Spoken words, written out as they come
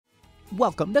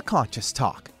Welcome to Conscious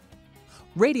Talk,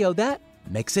 radio that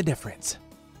makes a difference.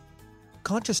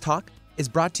 Conscious Talk is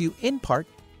brought to you in part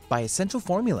by Essential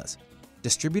Formulas,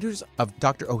 distributors of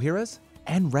Dr. Ohhira's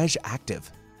and Reg Active,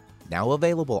 now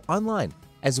available online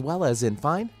as well as in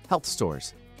fine health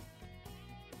stores.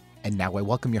 And now I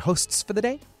welcome your hosts for the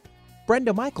day,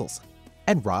 Brenda Michaels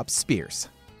and Rob Spears.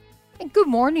 And good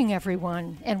morning,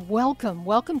 everyone, and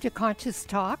welcome to Conscious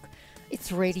Talk.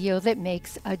 It's radio that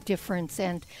makes a difference,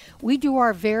 and we do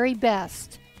our very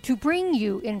best to bring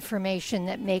you information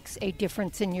that makes a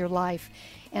difference in your life.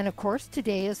 And of course,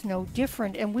 today is no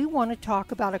different, and we want to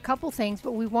talk about a couple things,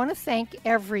 but we want to thank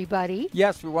everybody.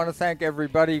 Yes, we want to thank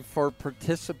everybody for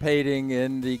participating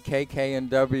in the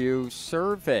KKNW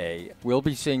survey. We'll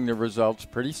be seeing the results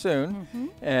pretty soon,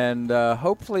 and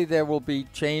hopefully there will be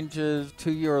changes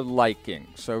to your liking.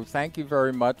 So thank you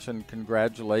very much, and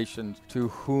congratulations to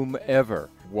whomever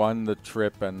won the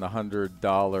trip and the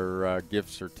 $100 gift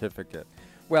certificate.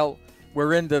 Well,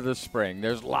 we're into the spring.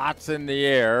 There's lots in the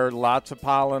air, lots of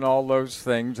pollen, all those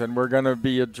things, and we're going to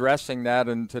be addressing that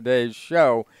in today's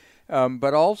show.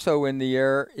 But also in the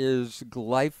air is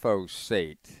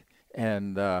glyphosate,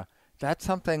 and that's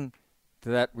something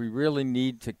that we really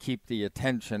need to keep the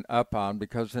attention up on,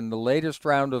 because in the latest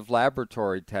round of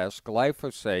laboratory tests,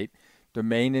 glyphosate, the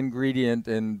main ingredient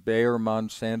in Bayer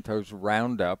Monsanto's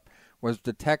Roundup, was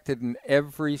detected in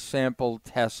every sample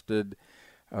tested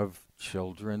of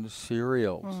children's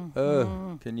cereals.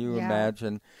 Can you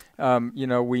imagine?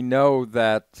 We know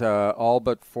that all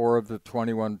but 4 of the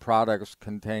 21 products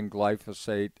contain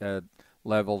glyphosate at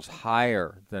levels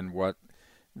higher than what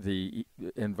the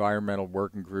Environmental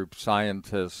Working Group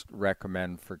scientists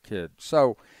recommend for kids.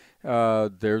 So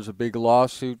there's a big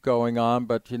lawsuit going on,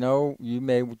 but you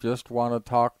may just want to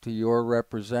talk to your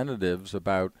representatives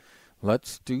about,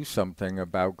 let's do something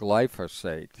about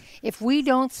glyphosate. If we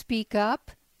don't speak up,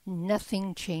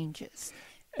 nothing changes.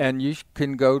 And you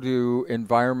can go to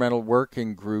Environmental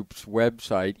Working Group's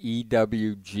website,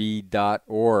 ewg.org,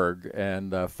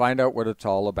 and find out what it's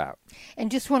all about.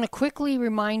 And just want to quickly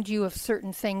remind you of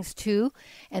certain things, too,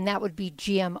 and that would be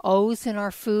GMOs in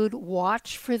our food.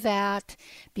 Watch for that,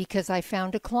 because I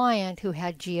found a client who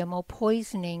had GMO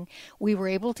poisoning. We were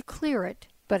able to clear it,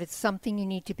 but it's something you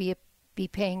need to be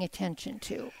paying attention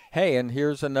to. Hey, and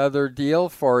here's another deal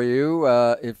for you.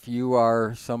 If you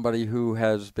are somebody who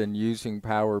has been using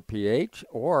Power pH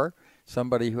or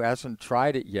somebody who hasn't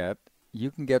tried it yet,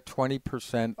 you can get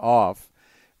 20% off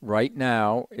right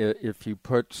now if you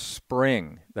put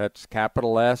SPRING, that's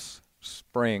capital S,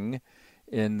 SPRING,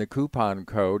 in the coupon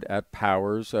code at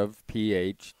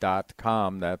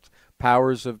powersofph.com. That's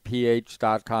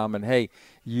powersofph.com. And hey,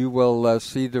 you will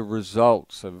see the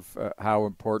results of how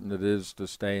important it is to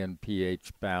stay in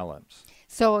pH balance.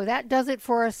 So that does it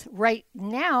for us right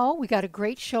now. We got a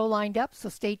great show lined up, so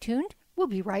stay tuned. We'll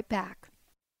be right back.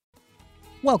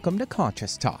 Welcome to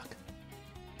Conscious Talk,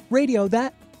 radio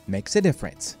that makes a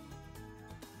difference.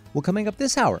 Well, coming up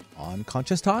this hour on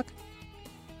Conscious Talk.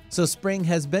 So spring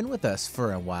has been with us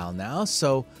for a while now,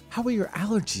 so how are your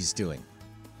allergies doing?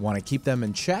 Want to keep them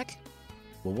in check?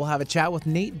 Well, we'll have a chat with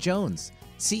Nate Jones,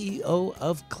 CEO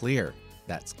of Xlear.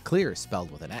 That's Xlear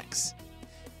spelled with an X.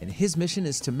 And his mission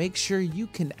is to make sure you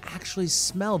can actually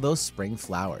smell those spring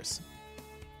flowers.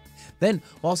 Then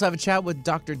we'll also have a chat with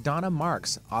Dr. Donna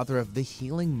Marks, author of The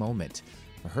Healing Moment,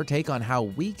 for her take on how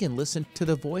we can listen to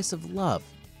the voice of love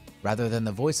rather than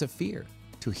the voice of fear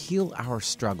to heal our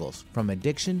struggles from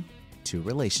addiction to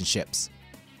relationships.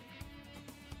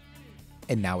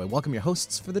 And now I welcome your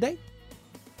hosts for the day,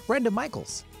 Brenda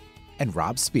Michaels and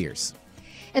Rob Spears.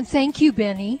 And thank you,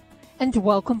 Benny, and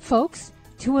welcome, folks,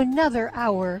 to another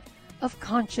hour of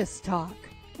Conscious Talk,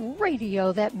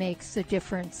 radio that makes a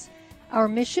difference. Our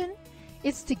mission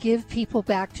is to give people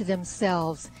back to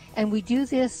themselves, and we do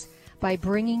this by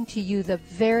bringing to you the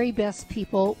very best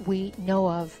people we know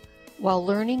of, while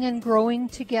learning and growing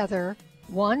together,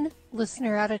 one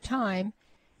listener at a time.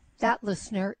 That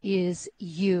listener is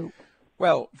you.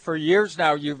 Well, for years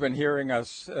now, you've been hearing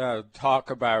us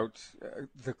talk about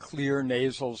the Xlear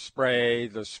nasal spray,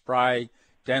 the spry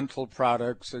dental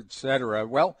products, etc.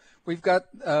 Well, we've got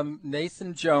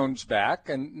Nathan Jones back,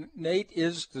 and Nate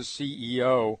is the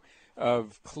CEO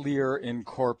of Xlear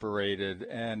Incorporated,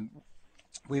 and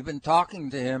we've been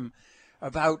talking to him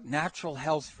about natural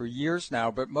health for years now,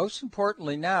 but most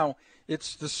importantly now,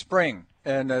 it's the spring.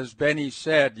 And as Benny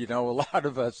said, a lot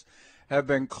of us have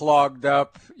been clogged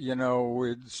up,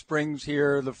 with spring's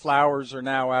here, the flowers are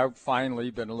now out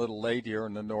finally, been a little late here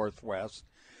in the Northwest,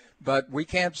 but we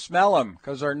can't smell them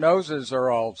because our noses are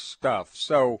all stuffed.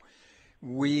 So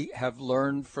we have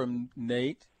learned from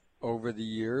Nate over the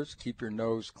years. Keep your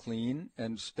nose clean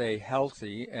and stay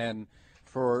healthy. And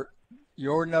for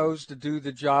your nose to do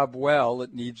the job well,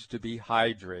 it needs to be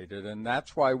hydrated. And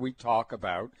that's why we talk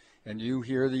about, and you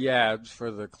hear the ads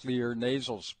for the Xlear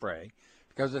nasal spray,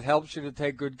 because it helps you to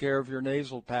take good care of your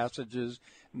nasal passages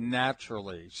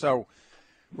naturally. So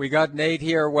we got Nate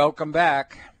here. Welcome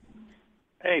back.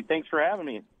 Hey, thanks for having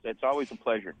me. It's always a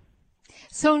pleasure.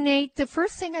 So, Nate, the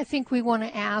first thing I think we want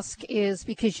to ask is,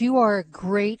 because you are a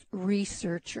great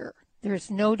researcher, there's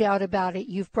no doubt about it.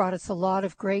 You've brought us a lot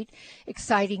of great,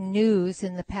 exciting news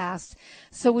in the past.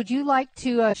 So would you like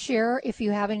to share if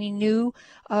you have any new,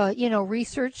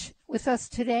 research with us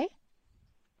today?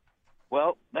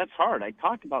 Well, that's hard. I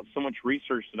talked about so much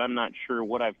research that I'm not sure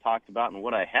what I've talked about and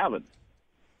what I haven't.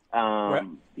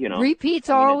 Repeats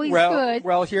are always good.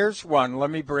 Well, here's one. Let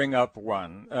me bring up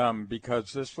one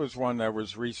because this was one that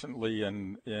was recently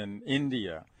in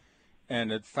India,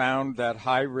 and it found that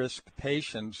high-risk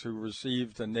patients who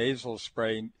received a nasal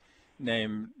spray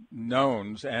named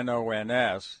NONS,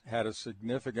 N-O-N-S, had a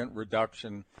significant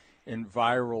reduction in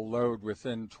viral load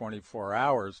within 24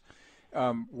 hours.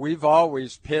 We've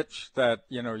always pitched that,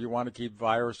 you want to keep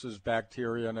viruses,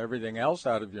 bacteria, and everything else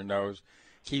out of your nose.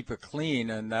 Keep it clean,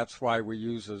 and that's why we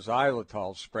use a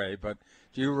xylitol spray. But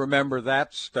do you remember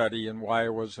that study and why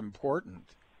it was important?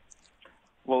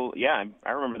 Well, yeah,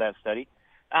 I remember that study.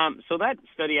 So that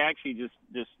study actually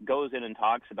just goes in and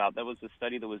talks about, that was a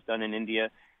study that was done in India.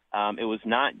 It was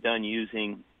not done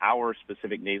using our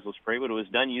specific nasal spray, but it was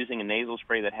done using a nasal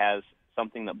spray that has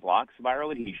something that blocks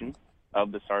viral adhesion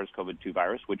of the SARS-CoV-2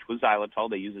 virus, which was xylitol.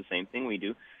 They use the same thing we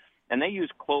do. And they use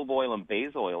clove oil and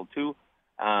basil oil, too.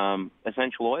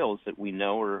 Essential oils that we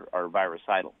know are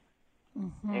virucidal.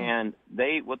 Mm-hmm. And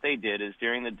what they did is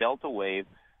during the Delta wave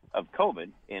of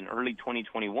COVID in early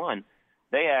 2021,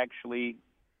 they actually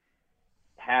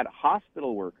had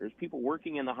hospital workers, people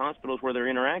working in the hospitals where they're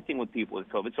interacting with people with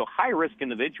COVID, so high-risk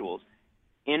individuals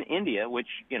in India, which,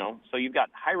 so you've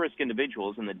got high-risk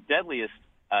individuals in the deadliest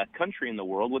country in the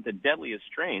world with the deadliest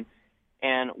strain.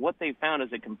 And what they found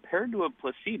is that compared to a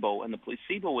placebo, and the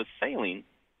placebo was saline,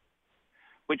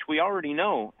 which we already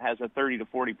know has a 30 to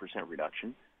 40%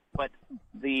 reduction, but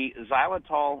the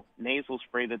xylitol nasal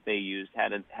spray that they used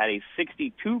had a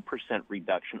 62%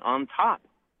 reduction on top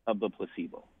of the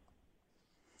placebo.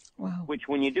 Wow. Which,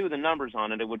 when you do the numbers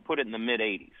on it, it would put it in the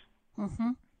mid-80s.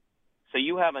 Mm-hmm. So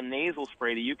you have a nasal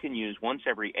spray that you can use once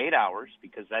every 8 hours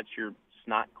because that's your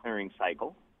snot clearing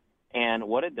cycle. And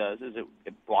what it does is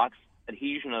it blocks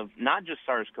adhesion of not just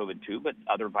SARS-CoV-2, but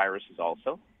other viruses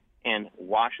also, and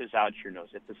washes out your nose.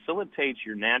 It facilitates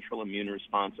your natural immune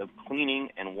response of cleaning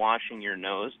and washing your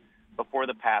nose before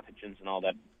the pathogens and all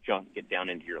that junk get down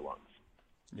into your lungs.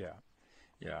 Yeah.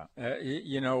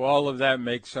 All of that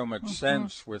makes so much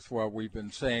sense with what we've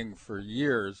been saying for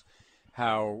years,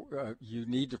 how you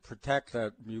need to protect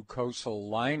that mucosal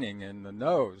lining in the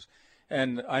nose.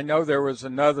 And I know there was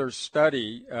another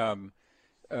study, I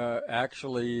know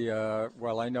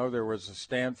there was a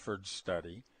Stanford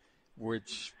study,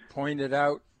 which pointed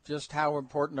out just how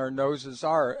important our noses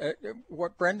are.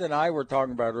 What Brenda and I were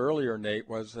talking about earlier, Nate,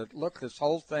 was that, look, this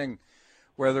whole thing,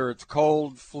 whether it's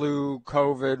cold, flu,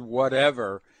 COVID,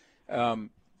 whatever,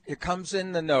 it comes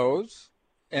in the nose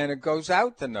and it goes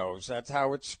out the nose. That's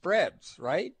how it spreads,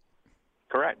 right?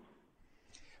 Correct.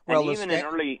 Well, and even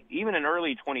in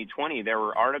early 2020, there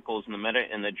were articles in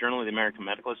the Journal of the American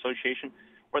Medical Association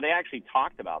where they actually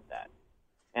talked about that.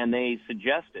 And they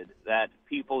suggested that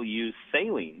people use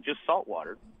saline, just salt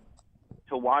water,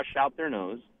 to wash out their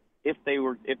nose if they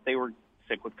were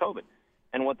sick with COVID.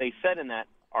 And what they said in that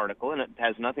article, and it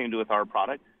has nothing to do with our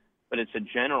product, but it's a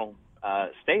general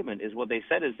statement, is what they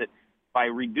said is that by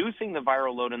reducing the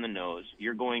viral load in the nose,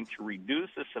 you're going to reduce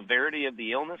the severity of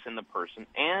the illness in the person,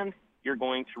 and you're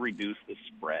going to reduce the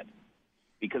spread.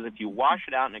 Because if you wash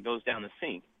it out and it goes down the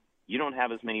sink, you don't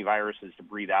have as many viruses to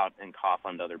breathe out and cough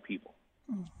onto other people.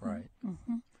 Mm-hmm. Right.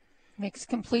 Mm-hmm. Makes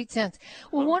complete sense.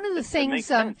 Well, one of the things... It makes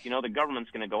sense. The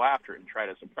government's going to go after it and try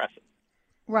to suppress it.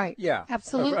 Right. Yeah.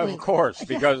 Absolutely. Of course,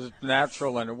 because it's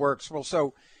natural and it works. Well,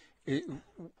 so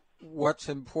what's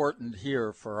important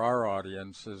here for our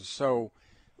audience is, so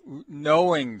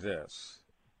knowing this,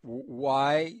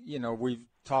 why, we've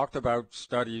talked about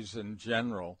studies in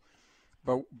general,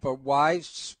 but why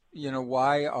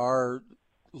our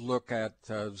look at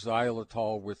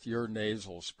xylitol with your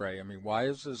nasal spray? I mean, why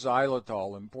is the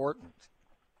xylitol important?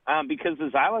 Because the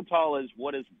xylitol is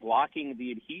what is blocking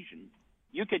the adhesion.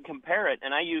 You could compare it,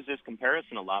 and I use this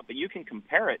comparison a lot, but you can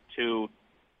compare it to,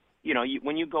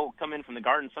 when you come in from the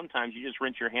garden, sometimes you just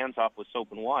rinse your hands off with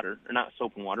soap and water, or not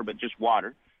soap and water, but just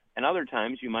water. And other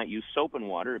times you might use soap and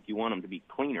water if you want them to be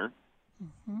cleaner.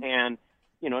 And,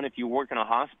 and if you work in a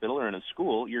hospital or in a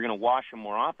school, you're going to wash them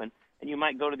more often. And you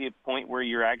might go to the point where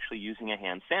you're actually using a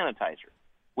hand sanitizer,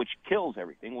 which kills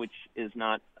everything, which is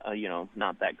not,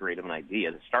 not that great of an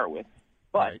idea to start with.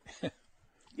 But, Right.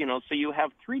 So you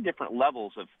have three different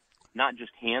levels of not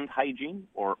just hand hygiene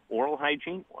or oral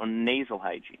hygiene or nasal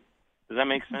hygiene. Does that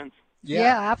make sense?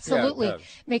 Yeah, absolutely. Yeah, it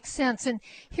does. Makes sense. And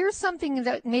here's something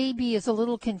that maybe is a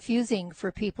little confusing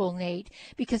for people, Nate,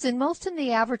 because in most of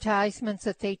the advertisements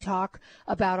that they talk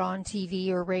about on TV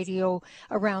or radio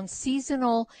around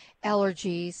seasonal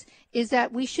allergies is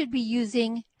that we should be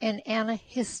using an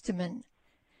antihistamine.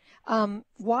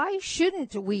 Why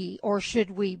shouldn't we, or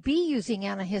should we be using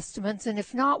antihistamines? And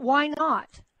if not, why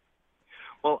not?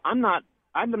 Well, I'm not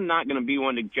going to be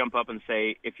one to jump up and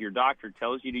say, if your doctor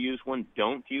tells you to use one,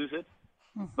 don't use it.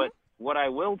 But what I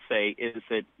will say is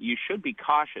that you should be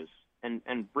cautious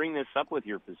and bring this up with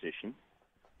your physician.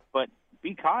 But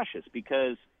be cautious,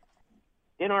 because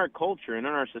in our culture and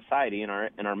in our society, in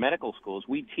our medical schools,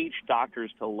 we teach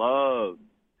doctors to love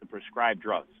to prescribe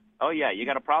drugs. Oh, yeah, you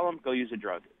got a problem? Go use a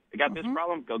drug. You got this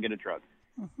problem? Go get a drug.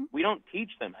 We don't teach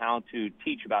them how to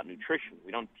teach about nutrition.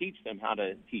 We don't teach them how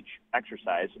to teach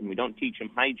exercise, and we don't teach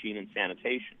them hygiene and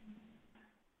sanitation,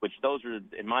 which those are,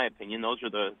 in my opinion, those are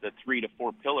the 3 to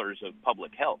 4 pillars of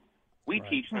public health. We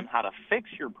teach them how to fix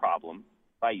your problem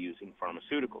by using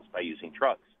pharmaceuticals, by using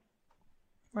drugs.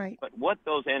 Right. But what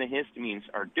those antihistamines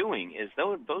are doing is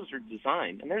those are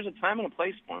designed, and there's a time and a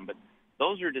place for them, but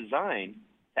those are designed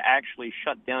to actually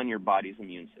shut down your body's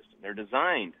immune system. They're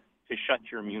designed to shut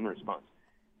your immune response.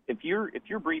 If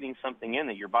you're breathing something in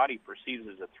that your body perceives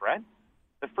as a threat,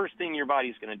 the first thing your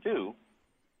body's going to do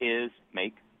is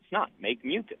make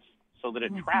mucus, so that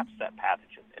it traps that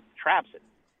pathogen. It traps it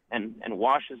and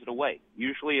washes it away.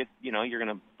 Usually, if you're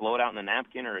going to blow it out in a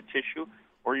napkin or a tissue,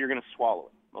 or you're going to swallow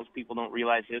it. Most people don't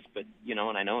realize this, but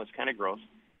and I know it's kind of gross,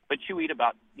 but you eat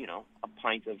about a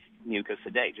pint of mucus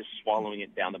a day, just swallowing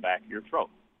it down the back of your throat.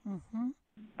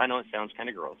 I know it sounds kind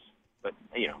of gross, but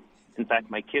in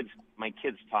fact, my kids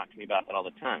talk to me about that all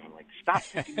the time. I'm like, stop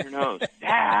picking your nose,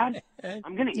 Dad.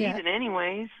 I'm going to eat it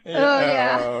anyways.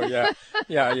 Yeah.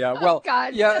 Well,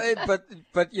 God.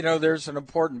 but there's an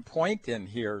important point in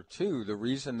here too. The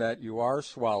reason that you are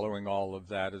swallowing all of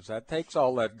that is that takes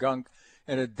all that gunk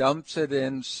and it dumps it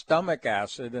in stomach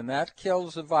acid, and that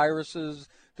kills the viruses,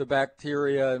 the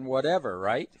bacteria, and whatever,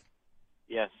 right?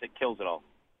 Yes, it kills it all.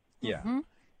 Yeah.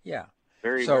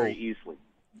 Very easily.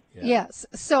 Yeah. Yes.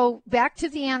 So back to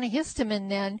the antihistamine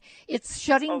then. It's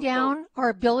shutting down our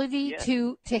ability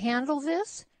to handle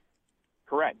this?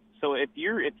 Correct. So if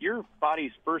your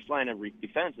body's first line of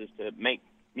defense is to make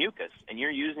mucus, and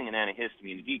you're using an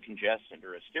antihistamine, a decongestant,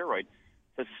 or a steroid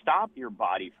to stop your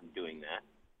body from doing that,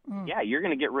 you're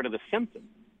going to get rid of the symptom,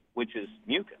 which is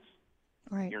mucus.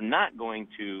 Right. You're not going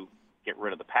to get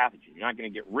rid of the pathogen. You're not going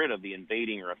to get rid of the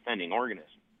invading or offending organism.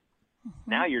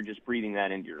 Now you're just breathing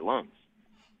that into your lungs.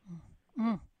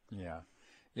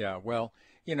 Yeah. Well,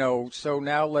 so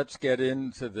now let's get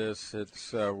into this.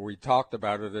 It's we talked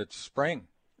about it. It's spring,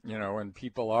 and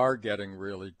people are getting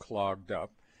really clogged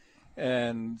up.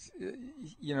 And,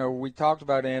 we talked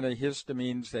about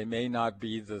antihistamines. They may not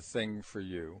be the thing for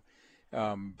you.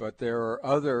 But there are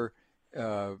other,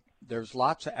 there's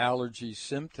lots of allergy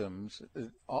symptoms,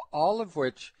 all of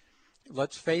which,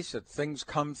 let's face it, things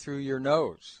come through your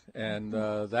nose, and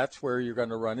that's where you're going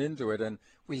to run into it. And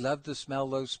we love to smell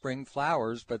those spring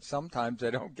flowers, but sometimes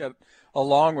they don't get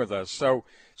along with us. So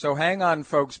hang on,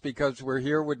 folks, because we're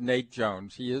here with Nate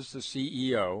Jones. He is the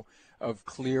CEO of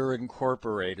Xlear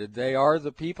Incorporated. They are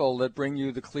the people that bring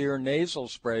you the Xlear nasal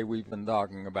spray we've been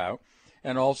talking about,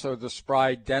 and also the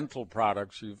Spry dental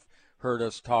products you've heard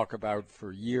us talk about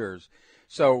for years.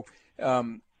 So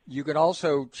you can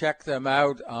also check them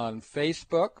out on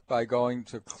Facebook by going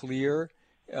to Xlear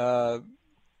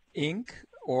Inc.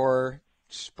 or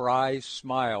Spry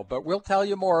Smile. But we'll tell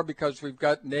you more because we've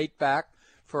got Nate back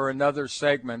for another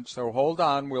segment. So hold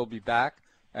on. We'll be back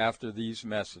after these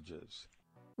messages.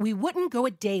 We wouldn't go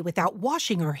a day without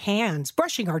washing our hands,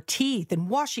 brushing our teeth, and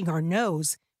washing our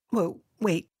nose. Whoa,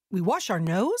 wait. We wash our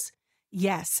nose?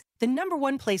 Yes, the number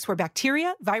one place where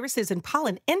bacteria, viruses, and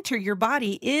pollen enter your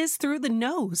body is through the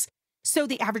nose. So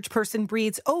the average person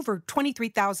breathes over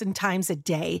 23,000 times a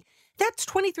day. That's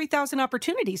 23,000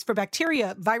 opportunities for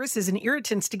bacteria, viruses, and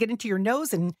irritants to get into your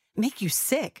nose and make you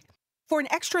sick. For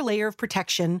an extra layer of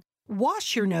protection,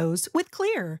 wash your nose with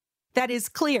Xlear. That is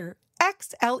Xlear,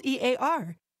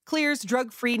 Xlear. Xlear's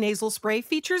drug-free nasal spray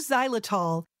features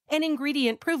xylitol, an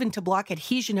ingredient proven to block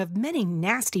adhesion of many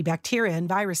nasty bacteria and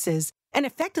viruses and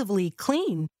effectively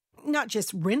clean, not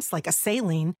just rinse like a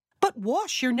saline, but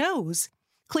wash your nose.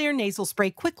 Xlear nasal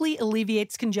spray quickly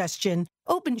alleviates congestion,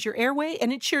 opens your airway,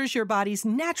 and ensures your body's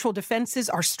natural defenses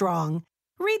are strong.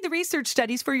 Read the research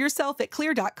studies for yourself at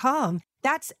xlear.com.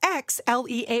 That's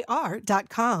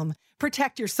XLEAR.com.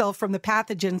 Protect yourself from the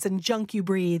pathogens and junk you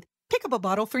breathe. Pick up a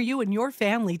bottle for you and your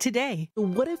family today.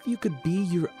 What if you could be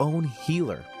your own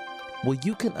healer? Well,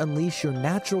 you can unleash your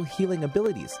natural healing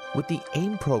abilities with the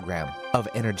AIM program of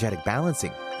energetic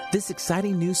balancing. This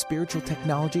exciting new spiritual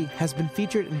technology has been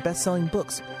featured in best-selling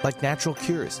books like Natural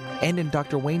Cures, and in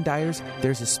Dr. Wayne Dyer's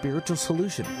There's a Spiritual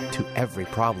Solution to Every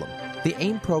Problem. The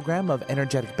AIM program of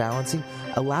energetic balancing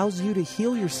allows you to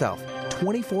heal yourself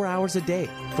 24 hours a day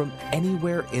from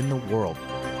anywhere in the world.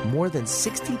 More than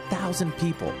 60,000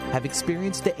 people have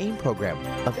experienced the AIM program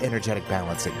of energetic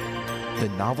balancing. The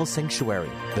novel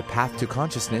Sanctuary, The Path to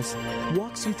Consciousness,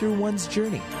 walks you through one's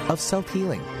journey of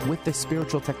self-healing with the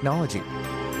spiritual technology.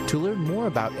 To learn more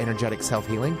about energetic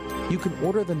self-healing, you can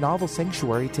order the novel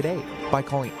Sanctuary today by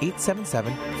calling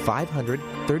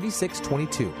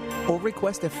 877-500-3622 or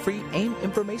request a free AIM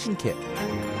information kit.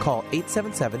 Call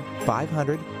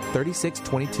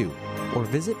 877-500-3622 or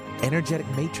visit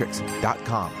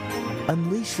energeticmatrix.com.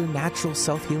 Unleash your natural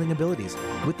self-healing abilities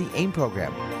with the AIM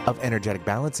program of energetic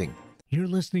balancing. You're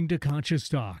listening to Conscious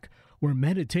Talk, where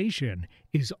meditation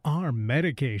is our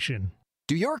medication.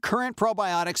 Do your current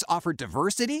probiotics offer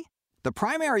diversity? The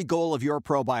primary goal of your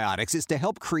probiotics is to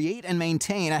help create and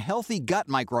maintain a healthy gut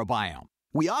microbiome.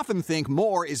 We often think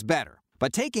more is better,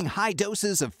 but taking high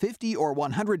doses of 50 or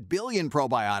 100 billion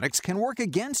probiotics can work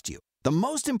against you. The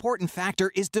most important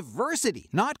factor is diversity,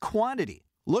 not quantity.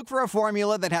 Look for a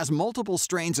formula that has multiple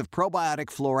strains of probiotic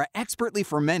flora expertly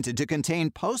fermented to contain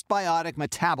postbiotic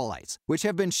metabolites, which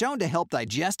have been shown to help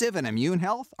digestive and immune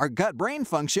health, our gut-brain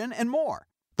function, and more.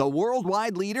 The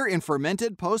worldwide leader in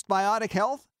fermented postbiotic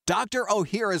health? Dr.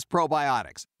 Ohhira's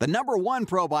Probiotics, the #1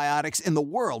 probiotics in the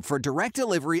world for direct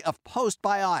delivery of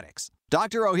postbiotics.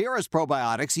 Dr. Ohhira's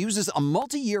Probiotics uses a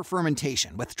multi-year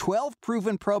fermentation with 12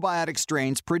 proven probiotic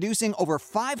strains producing over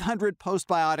 500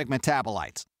 postbiotic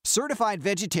metabolites. Certified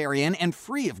vegetarian and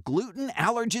free of gluten,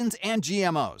 allergens, and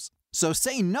GMOs. So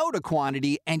say no to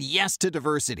quantity and yes to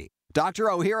diversity. Dr.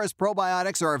 Ohhira's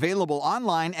Probiotics are available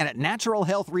online and at natural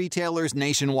health retailers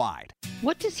nationwide.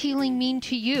 What does healing mean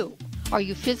to you? Are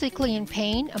you physically in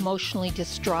pain, emotionally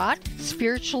distraught,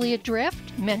 spiritually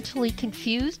adrift, mentally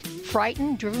confused,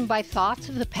 frightened, driven by thoughts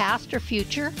of the past or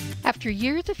future? After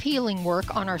years of healing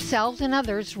work on ourselves and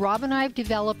others, Rob and I have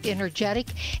developed energetic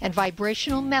and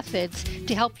vibrational methods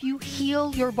to help you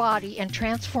heal your body and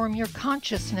transform your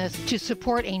consciousness to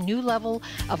support a new level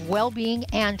of well-being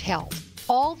and health.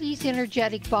 All these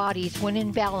energetic bodies, when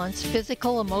in balance,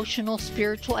 physical, emotional,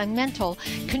 spiritual, and mental,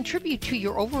 contribute to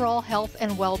your overall health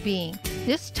and well-being.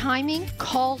 This timing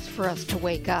calls for us to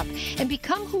wake up and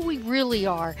become who we really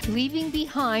are, leaving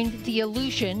behind the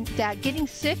illusion that getting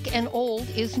sick and old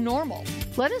is normal.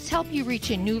 Let us help you reach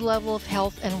a new level of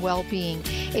health and well-being,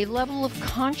 a level of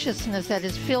consciousness that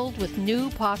is filled with new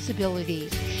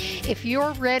possibilities. If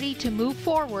you're ready to move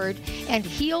forward and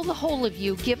heal the whole of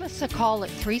you, give us a call at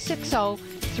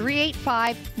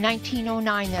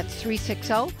 360-385-1909. That's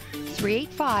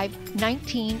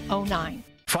 360-385-1909.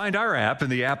 Find our app in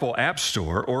the Apple App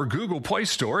Store or Google Play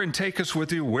Store and take us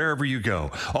with you wherever you go.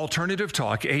 Alternative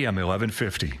Talk, AM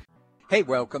 1150. Hey,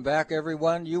 welcome back,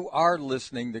 everyone. You are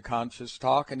listening to Conscious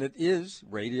Talk, and it is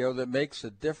radio that makes a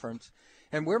difference.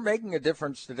 And we're making a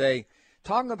difference today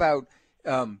talking about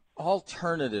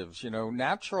alternatives,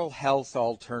 natural health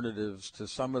alternatives to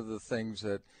some of the things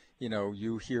that,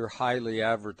 you hear highly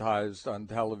advertised on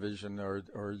television or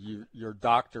your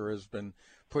doctor has been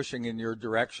pushing in your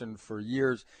direction for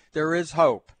years. There is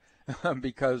hope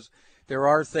because there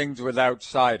are things without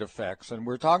side effects. And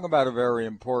we're talking about a very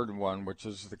important one, which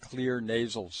is the Xlear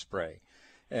nasal spray.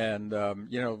 And,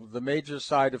 the major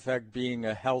side effect being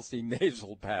a healthy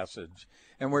nasal passage.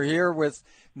 And we're here with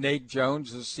Nate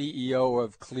Jones, the CEO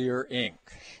of Xlear Inc.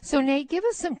 So, Nate, give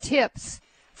us some tips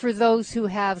for those who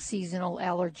have seasonal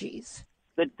allergies.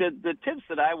 The tips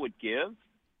that I would give,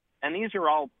 and these are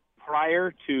all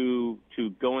prior to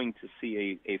going to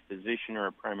see a physician or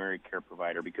a primary care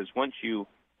provider, because once you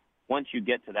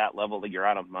get to that level, that you're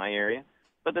out of my area.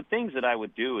 But the things that I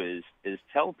would do is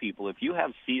tell people, if you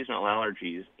have seasonal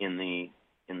allergies in the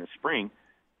spring,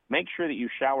 make sure that you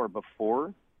shower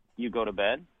before you go to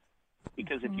bed,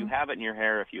 because if you have it in your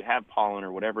hair, if you have pollen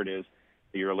or whatever it is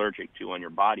that you're allergic to on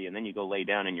your body, and then you go lay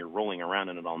down and you're rolling around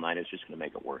in it all night, it's just going to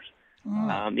make it worse.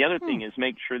 The other thing is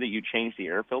make sure that you change the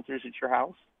air filters at your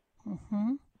house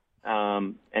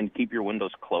and keep your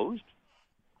windows closed.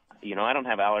 I don't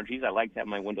have allergies. I like to have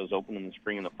my windows open in the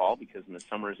spring and the fall because in the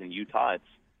summers in Utah, it's,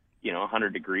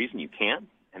 100 degrees and you can't.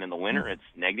 And in the winter, it's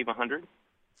negative 100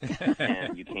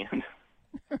 and you can't.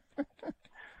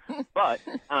 But,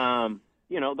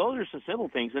 those are some simple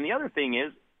things. And the other thing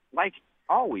is, like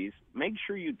always, make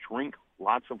sure you drink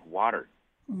lots of water.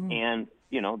 And,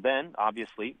 then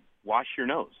obviously wash your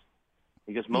nose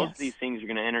because most of these things are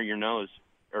going to enter your nose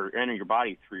or enter your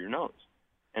body through your nose.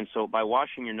 And so by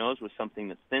washing your nose with something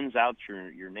that thins out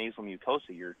your nasal mucosa,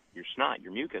 your snot,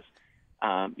 your mucus,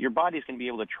 your body's going to be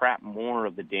able to trap more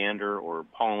of the dander or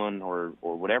pollen or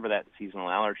whatever that seasonal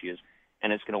allergy is,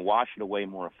 and it's going to wash it away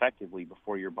more effectively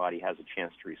before your body has a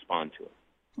chance to respond to it.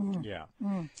 Yeah.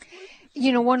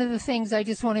 One of the things I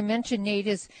just want to mention, Nate,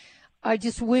 is I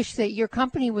just wish that your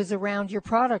company was around your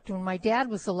product. When my dad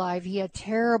was alive, he had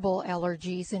terrible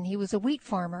allergies, and he was a wheat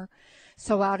farmer,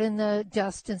 so out in the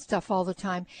dust and stuff all the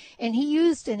time. And he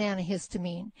used an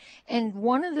antihistamine. And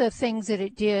one of the things that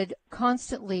it did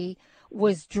constantly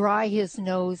was dry his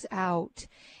nose out.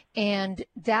 And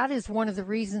that is one of the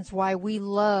reasons why we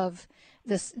love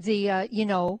the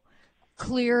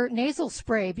Xlear nasal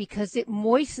spray, because it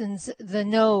moistens the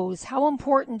nose. How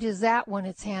important is that when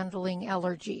it's handling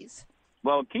allergies?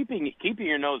 Well, keeping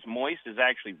your nose moist is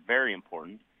actually very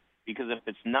important, because if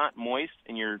it's not moist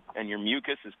and your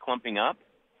mucus is clumping up,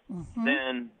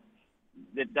 then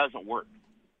it doesn't work.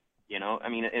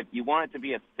 If you want it to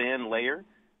be a thin layer,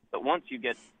 but once you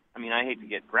get, I hate to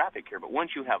get graphic here, but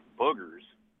once you have boogers,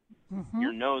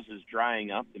 your nose is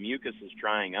drying up, the mucus is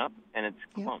drying up, and it's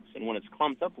clumps. And when it's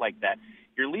clumped up like that,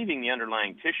 you're leaving the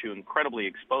underlying tissue incredibly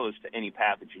exposed to any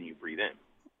pathogen you breathe in.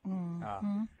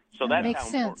 So that makes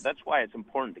sense. That's why it's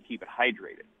important to keep it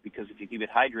hydrated, because if you keep it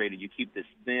hydrated, you keep this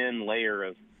thin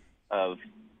layer of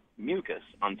mucus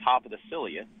on top of the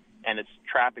cilia, and it's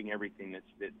trapping everything that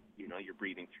you're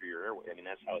breathing through your airway.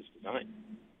 That's how it's designed.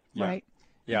 Yeah. Right.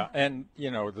 Yeah, and,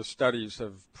 the studies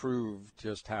have proved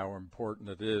just how important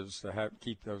it is to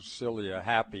keep those cilia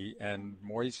happy and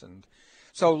moistened.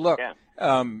 So, look,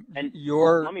 and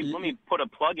let me put a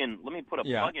plug in. Let me put a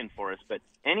plug in for us. But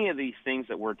any of these things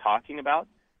that we're talking about,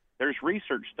 there's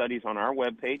research studies on our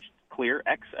webpage, Xlear,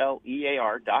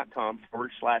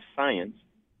 xlear.com/science,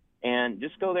 and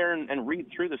just go there and read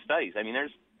through the studies.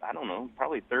 There's,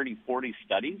 probably 30, 40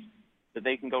 studies that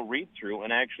they can go read through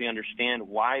and actually understand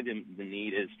why the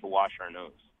need is to wash our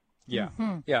nose. Yeah,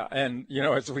 yeah, and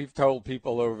as we've told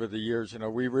people over the years,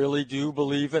 we really do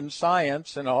believe in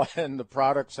science, and the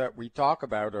products that we talk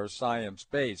about are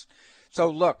science-based. So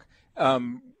look,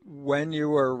 when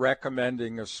you are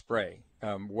recommending a spray,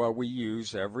 what we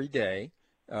use every day,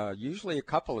 usually a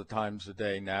couple of times a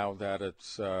day now that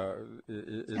it's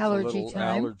allergy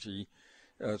time. Allergy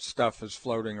stuff is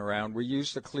floating around. We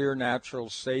use the Xlear Natural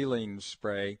Saline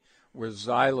Spray with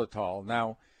xylitol.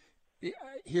 Now,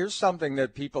 here's something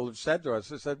that people have said to us.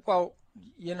 They said, well,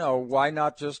 why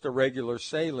not just a regular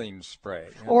saline spray?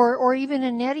 Or even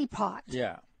a neti pot.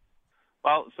 Yeah.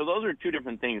 Well, so those are two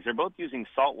different things. They're both using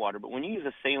salt water, but when you use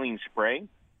a saline spray,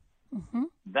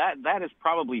 that is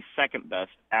probably second best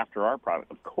after our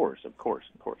product. Of course. But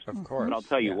I'll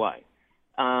tell you why.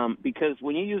 Because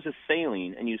when you use a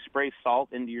saline and you spray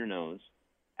salt into your nose,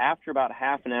 after about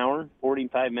half an hour,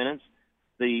 45 minutes,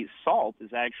 the salt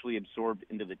is actually absorbed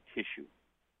into the tissue,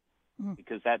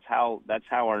 because that's how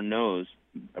our nose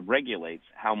regulates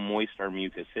how moist our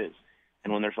mucus is.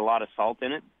 And when there's a lot of salt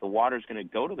in it, the water is going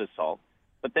to go to the salt,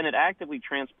 but then it actively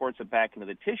transports it back into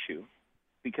the tissue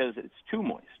because it's too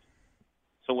moist.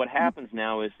 So what happens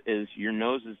now is your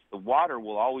the water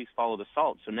will always follow the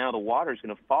salt. So now the water is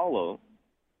going to follow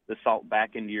the salt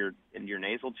back into your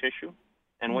nasal tissue,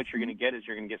 and what you're going to get is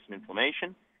you're going to get some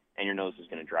inflammation, and your nose is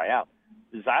going to dry out.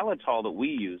 The xylitol that we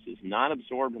use is not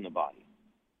absorbed in the body,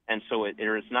 and so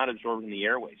it's not absorbed in the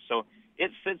airways. So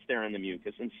it sits there in the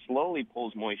mucus and slowly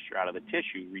pulls moisture out of the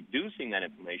tissue, reducing that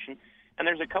inflammation. And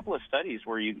there's a couple of studies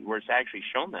where it's actually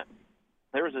shown that.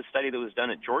 There was a study that was done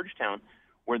at Georgetown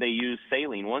where they used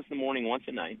saline once in the morning, once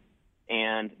at night,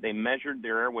 and they measured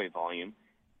their airway volume.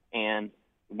 And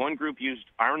one group used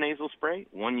our nasal spray,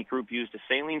 one group used a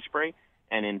saline spray,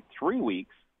 and in 3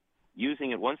 weeks,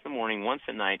 using it once in the morning, once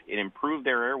at night, it improved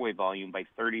their airway volume by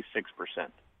 36%.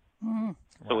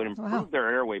 So it improved their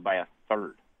airway by a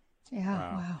third.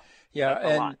 Yeah, wow.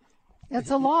 Yeah,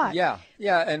 That's a lot. Yeah,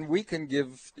 and we can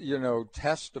give,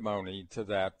 testimony to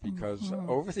that because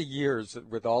over the years,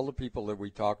 with all the people that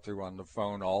we talk to on the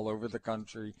phone all over the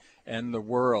country and the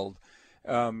world,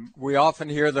 we often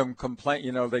hear them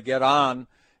complain, they get on,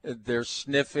 they're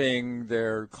sniffing,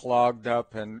 they're clogged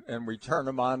up, and we turn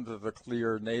them on to the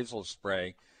Xlear nasal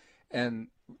spray. And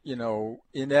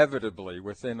inevitably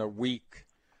within a week,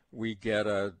 we get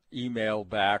an email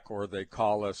back or they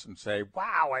call us and say,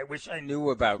 wow, I wish I knew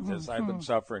about this. I've been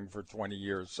suffering for 20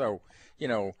 years. So,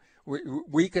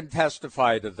 we can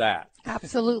testify to that.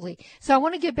 Absolutely. So I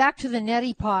want to get back to the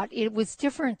neti pot. It was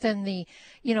different than the,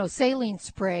 saline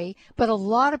spray, but a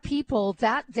lot of people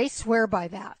they swear by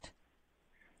that.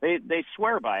 They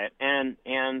swear by it, and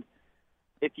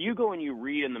if you go and you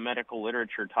read in the medical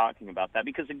literature talking about that,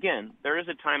 because again, there is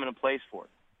a time and a place for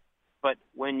it. But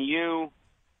when you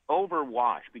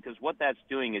overwash, because what that's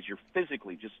doing is you're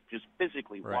physically, just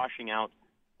physically washing out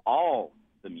all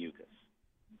the mucus.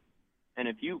 And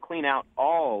if you clean out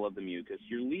all of the mucus,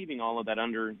 you're leaving all of that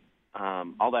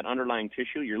all that underlying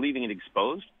tissue. You're leaving it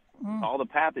exposed to all the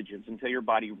pathogens until your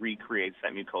body recreates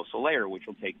that mucosal layer, which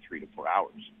will take 3 to 4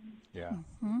 hours. Yeah,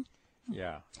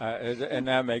 yeah, and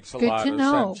that makes a Good lot to of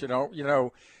know.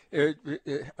 sense.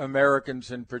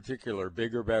 Americans in particular,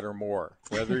 bigger, better, more.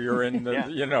 Whether you're in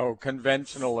the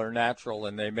conventional or natural,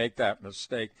 and they make that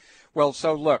mistake. Well,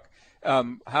 so look.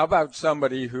 How about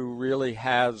somebody who really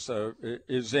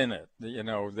is in it?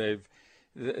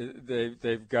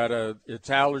 They've got it's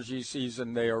allergy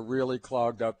season. They are really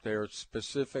clogged up. They're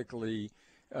specifically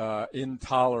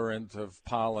intolerant of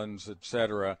pollens,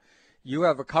 etc. You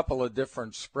have a couple of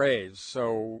different sprays.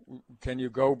 So can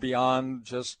you go beyond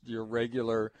just your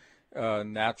regular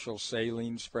natural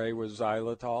saline spray with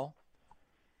xylitol?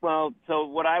 Well, so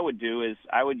what I would do is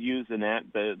I would use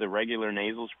the regular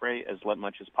nasal spray as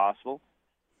much as possible,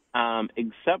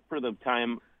 except for the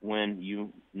time when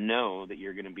you know that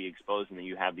you're going to be exposed and that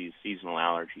you have these seasonal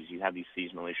allergies, you have these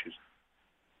seasonal issues.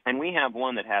 And we have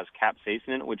one that has capsaicin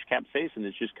in it, which capsaicin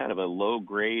is just kind of a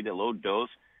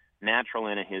low-dose natural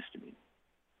antihistamine.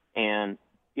 And,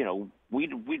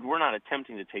 we're not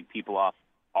attempting to take people off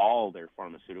all their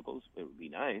pharmaceuticals. It would be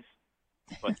nice.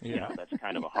 But, that's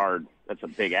kind of that's a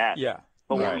big ask. Yeah.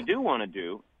 But what we do want to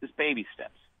do is baby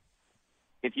steps.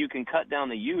 If you can cut down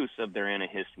the use of their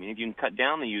antihistamine, if you can cut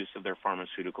down the use of their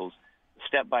pharmaceuticals,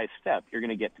 step by step, you're going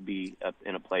to get to be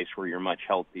in a place where you're much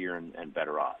healthier and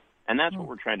better off. And that's what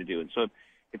we're trying to do. And so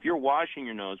if you're washing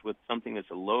your nose with something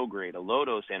that's a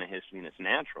low-dose antihistamine that's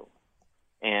natural,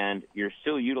 and you're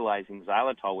still utilizing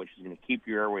xylitol, which is going to keep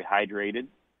your airway hydrated,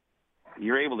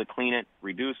 you're able to clean it,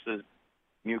 reduce the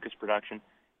mucus production,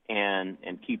 and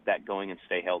keep that going and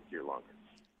stay healthier longer.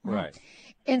 Right.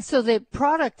 And so the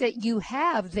product that you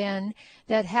have then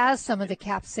that has some of the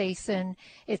capsaicin,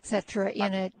 et cetera,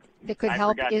 in it that could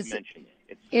help is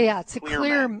it's a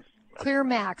Xlear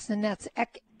Max, and that's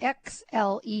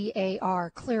Xlear,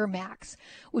 Xlear Max,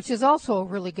 which is also a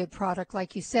really good product,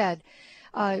 like you said.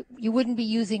 You wouldn't be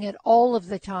using it all of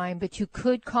the time, but you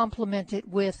could complement it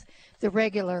with the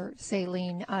regular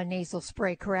saline nasal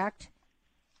spray, correct?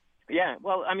 Yeah,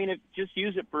 well, I mean, just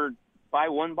use it buy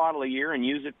one bottle a year and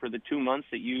use it for the 2 months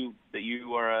that you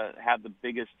have the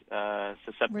biggest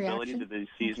susceptibility to the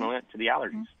seasonal to the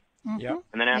allergies. Yeah,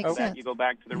 and then after that, you go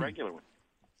back to the regular one.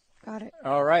 Got it.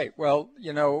 All right. Well,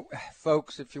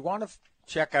 folks, if you want to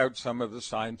check out some of the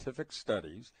scientific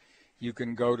studies, you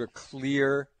can go to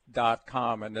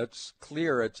Xlear.com, and it's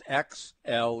Xlear. It's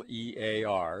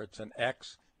Xlear. It's an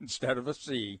X instead of a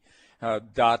C.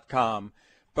 .com.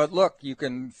 But look, you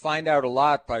can find out a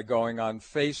lot by going on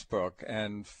Facebook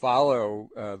and follow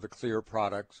the Xlear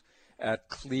products at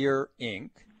Xlear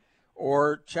Inc.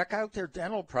 Or check out their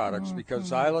dental products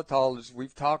because xylitol, as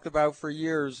we've talked about for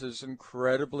years, is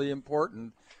incredibly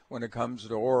important when it comes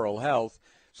to oral health.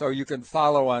 So you can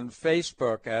follow on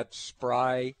Facebook at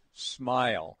Spry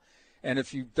Smile. And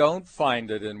if you don't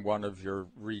find it in one of your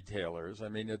retailers, I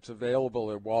mean, it's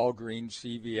available at Walgreens,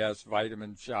 CVS,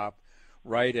 Vitamin Shop,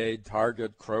 Rite Aid,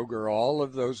 Target, Kroger, all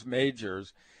of those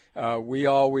majors. We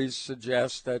always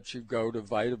suggest that you go to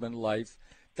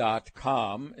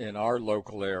vitaminlife.com in our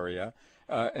local area.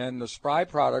 And the Spry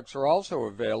products are also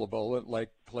available at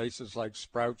places like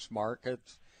Sprouts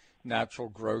Markets, Natural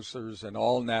Grocers, and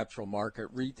all natural market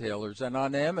retailers, and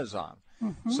on Amazon.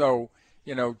 So,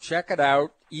 check it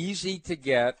out. Easy to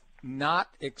get,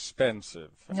 not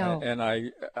expensive. No. And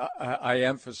I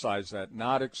emphasize that,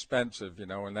 not expensive,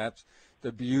 and that's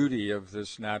the beauty of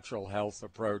this natural health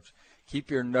approach.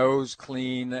 Keep your nose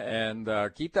clean and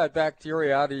keep that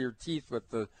bacteria out of your teeth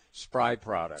with the Spry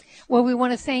product. Well, we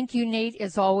want to thank you, Nate,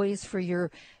 as always, for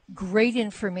your great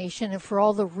information and for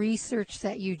all the research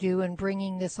that you do in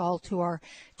bringing this all to our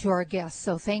guests.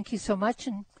 So thank you so much,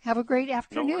 and have a great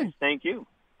afternoon. No worries. Thank you.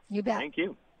 You bet. Thank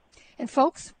you. And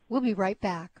folks, we'll be right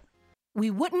back. We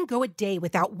wouldn't go a day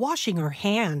without washing our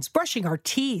hands, brushing our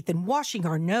teeth, and washing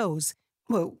our nose.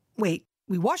 Whoa, wait,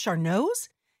 we wash our nose?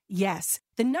 Yes,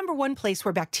 the number one place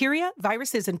where bacteria,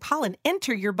 viruses, and pollen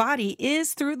enter your body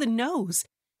is through the nose.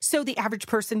 So the average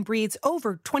person breathes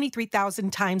over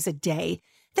 23,000 times a day.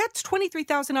 That's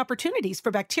 23,000 opportunities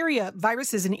for bacteria,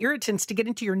 viruses, and irritants to get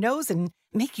into your nose and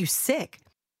make you sick.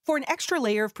 For an extra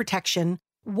layer of protection,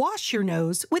 wash your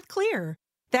nose with Xlear.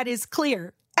 That is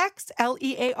Xlear,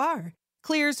 Xlear.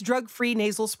 Xlear's drug-free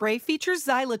nasal spray features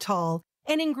xylitol,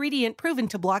 an ingredient proven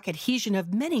to block adhesion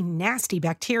of many nasty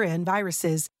bacteria and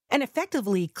viruses, and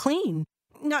effectively clean.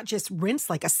 Not just rinse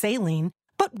like a saline,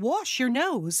 but wash your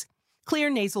nose.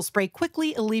 Xlear nasal spray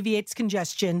quickly alleviates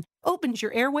congestion, opens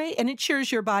your airway, and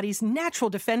ensures your body's natural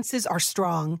defenses are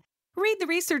strong. Read the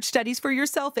research studies for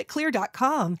yourself at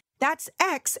Xlear.com. That's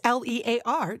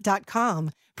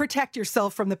Xlear.com. Protect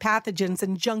yourself from the pathogens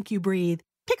and junk you breathe.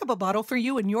 Pick up a bottle for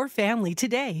you and your family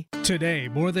today. Today,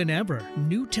 more than ever,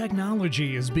 new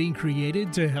technology is being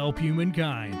created to help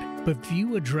humankind. But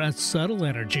few address subtle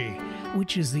energy,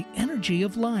 which is the energy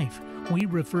of life we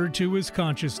refer to as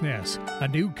consciousness. A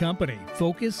new company,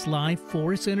 Focus Life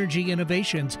Force Energy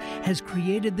Innovations, has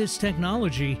created this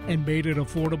technology and made it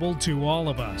affordable to all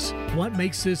of us. What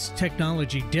makes this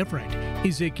technology different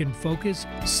is it can focus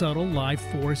subtle life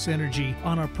force energy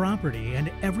on our property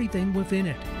and everything within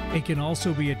it. It can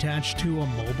also be attached to a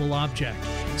mobile object,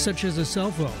 such as a cell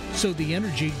phone, so the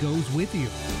energy goes with you.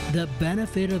 The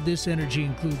benefit of this energy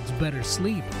includes better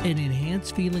sleep, an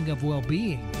enhanced feeling of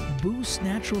well-being, boosts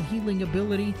natural healing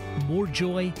ability, more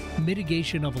joy,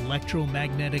 mitigation of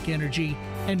electromagnetic energy,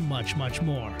 and much, much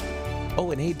more.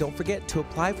 Oh, and hey, don't forget to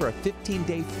apply for a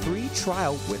 15-day free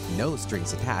trial with no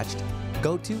strings attached.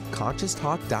 Go to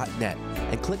ConsciousTalk.net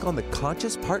and click on the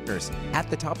Conscious Partners at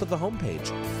the top of the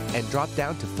homepage and drop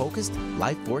down to Focused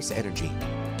Life Force Energy.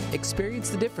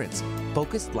 Experience the difference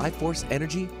Focused Life Force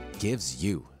Energy gives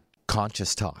you.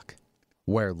 Conscious Talk,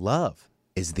 where love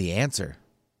is the answer,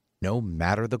 no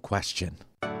matter the question.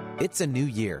 It's a new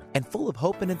year and full of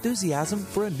hope and enthusiasm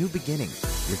for a new beginning.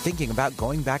 You're thinking about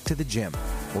going back to the gym.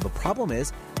 Well, the problem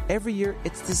is, every year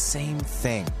it's the same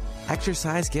thing.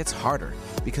 Exercise gets harder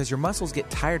because your muscles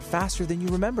get tired faster than you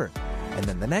remember. And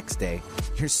then the next day,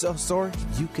 you're so sore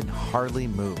you can hardly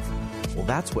move. Well,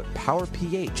 that's what Power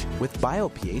pH with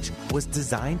BioPH was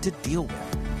designed to deal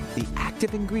with. The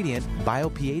active ingredient,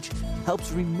 BioPH,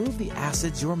 helps remove the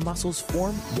acids your muscles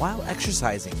form while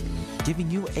exercising, giving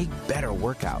you a better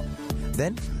workout.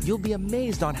 Then you'll be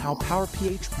amazed on how Power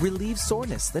pH relieves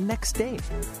soreness the next day,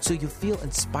 so you feel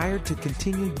inspired to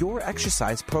continue your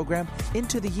exercise program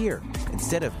into the year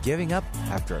instead of giving up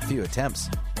after a few attempts.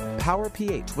 Power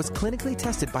pH was clinically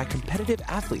tested by competitive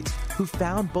athletes who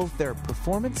found both their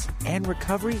performance and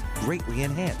recovery greatly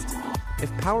enhanced.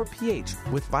 If Power pH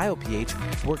with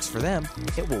BioPH works for them,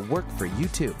 it will work for you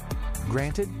too.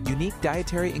 Granted unique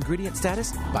dietary ingredient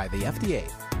status by the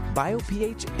FDA.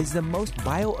 BioPH is the most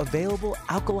bioavailable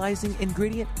alkalizing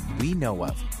ingredient we know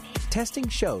of. Testing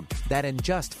showed that in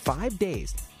just 5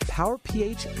 days, Power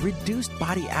pH reduced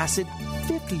body acid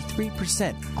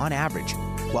 53% on average,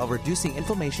 while reducing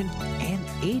inflammation and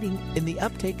aiding in the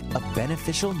uptake of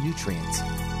beneficial nutrients.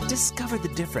 Discover the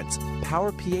difference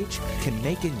Power pH can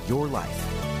make in your life.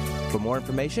 For more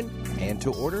information and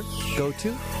to order, go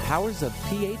to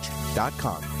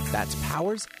powersofph.com. That's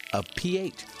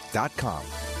powersofph.com.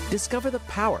 Discover the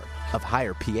power of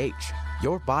higher pH.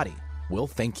 Your body will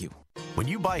thank you. When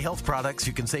you buy health products,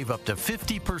 you can save up to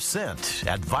 50%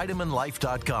 at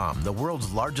VitaminLife.com, the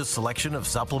world's largest selection of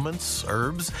supplements,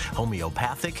 herbs,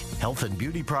 homeopathic, health and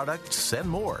beauty products, and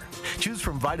more. Choose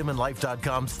from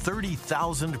VitaminLife.com's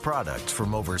 30,000 products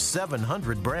from over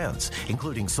 700 brands,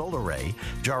 including Solaray,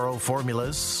 Jarrow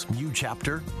Formulas, New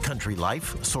Chapter, Country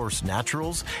Life, Source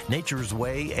Naturals, Nature's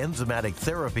Way, Enzymatic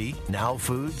Therapy, Now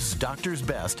Foods, Doctor's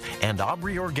Best, and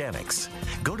Aubrey Organics.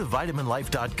 Go to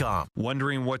VitaminLife.com.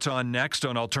 Wondering what's on next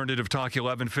on Alternative Talk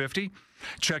 1150?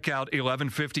 Check out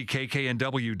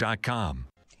 1150kknw.com.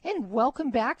 And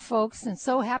welcome back, folks, and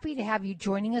so happy to have you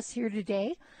joining us here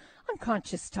today on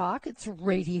Conscious Talk. It's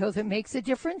radio that makes a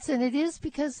difference, and it is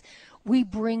because we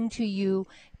bring to you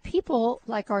people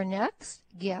like our next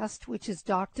guest, which is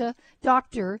Dr.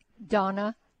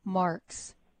 Donna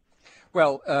Marks.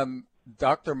 Well,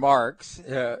 Dr. Marks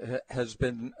has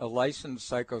been a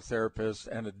licensed psychotherapist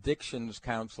and addictions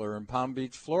counselor in Palm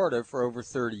Beach, Florida for over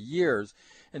 30 years,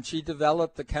 and she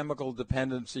developed the chemical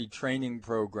dependency training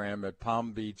program at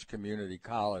Palm Beach Community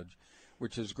College,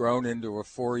 which has grown into a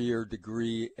 4-year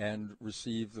degree and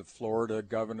received the Florida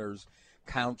Governor's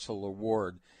Council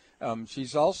Award.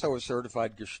 She's also a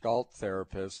certified Gestalt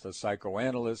therapist, a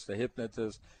psychoanalyst, a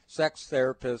hypnotist, sex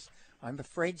therapist, I'm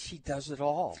afraid she does it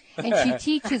all. And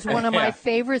she teaches one of my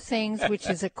favorite things, which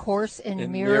is A Course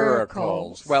in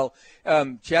Miracles. Well,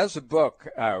 she has a book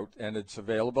out, and it's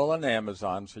available on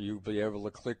Amazon, so you'll be able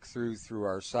to click through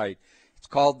our site. It's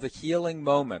called The Healing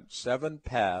Moment, 7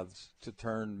 Paths to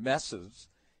Turn Messes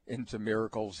into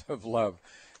Miracles of Love.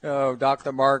 Oh,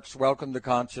 Dr. Marks, welcome to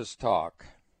Conscious Talk.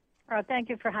 Oh, thank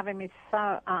you for having me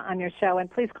on your show, and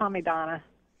please call me Donna.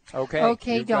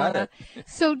 Okay, Donna.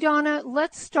 So, Donna,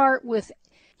 let's start with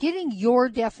getting your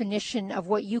definition of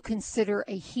what you consider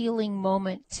a healing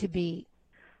moment to be.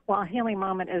 Well, a healing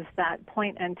moment is that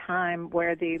point in time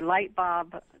where the light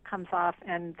bulb comes off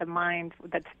and the mind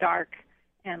that's dark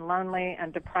and lonely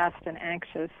and depressed and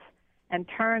anxious and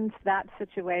turns that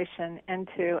situation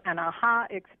into an aha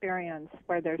experience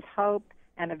where there's hope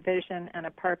and a vision and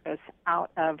a purpose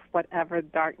out of whatever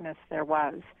darkness there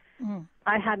was.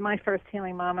 I had my first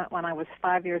healing moment when I was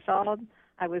 5 years old.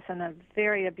 I was in a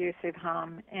very abusive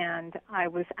home, and I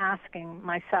was asking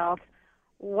myself,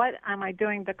 what am I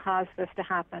doing to cause this to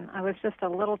happen? I was just a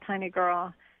little tiny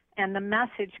girl, and the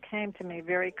message came to me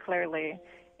very clearly.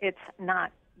 It's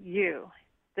not you.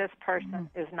 This person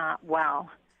is not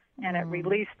well. And it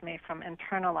released me from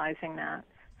internalizing that.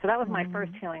 So that was my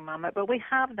first healing moment. But we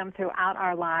have them throughout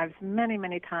our lives many,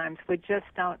 many times. We just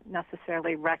don't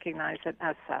necessarily recognize it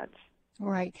as such.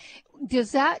 Right.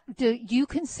 Do you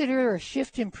consider a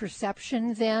shift in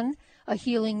perception then a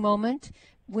healing moment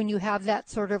when you have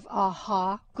that sort of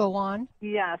aha go on?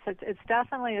 Yes, it's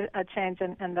definitely a change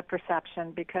in the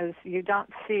perception, because you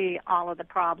don't see all of the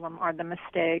problem or the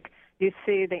mistake. You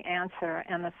see the answer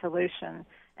and the solution,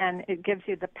 and it gives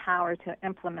you the power to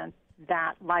implement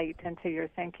that light into your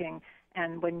thinking.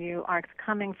 And when you are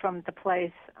coming from the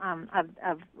place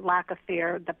of lack of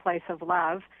fear, the place of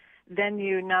love, then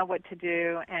you know what to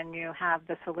do, and you have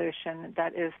the solution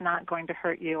that is not going to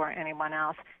hurt you or anyone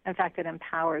else. In fact, it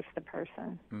empowers the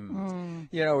person.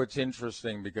 You know, it's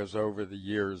interesting because over the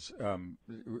years,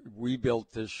 we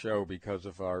built this show because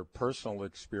of our personal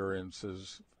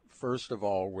experiences, first of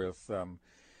all with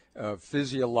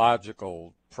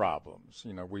physiological problems.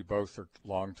 You know, we both are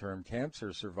long-term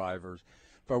cancer survivors.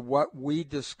 But what we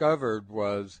discovered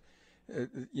was,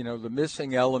 the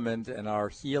missing element in our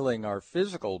healing our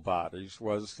physical bodies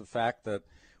was the fact that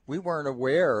we weren't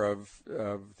aware of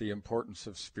the importance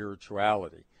of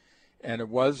spirituality. And it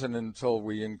wasn't until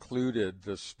we included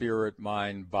the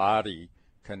spirit-mind-body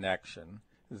connection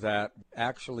that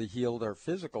actually healed our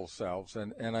physical selves.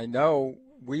 And I know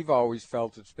we've always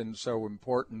felt it's been so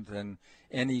important in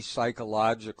any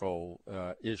psychological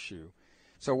issue.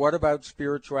 So what about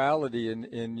spirituality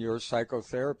in your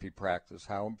psychotherapy practice?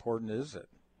 How important is it?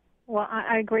 Well,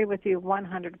 I agree with you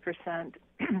 100%.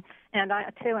 And I,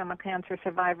 too, am a cancer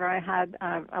survivor. I had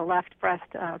a left breast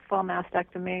full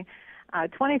mastectomy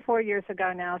 24 years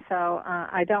ago now, so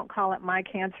I don't call it my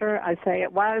cancer. I say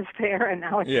it was there, and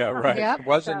now it's not. Right. Yep. It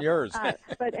wasn't yours.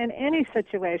 But in any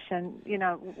situation,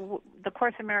 the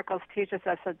Course in Miracles teaches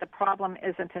us that the problem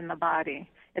isn't in the body,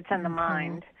 it's in the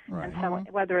mind. Right. And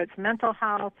so whether it's mental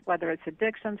health, whether it's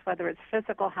addictions, whether it's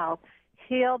physical health,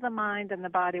 heal the mind and the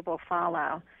body will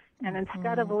follow. And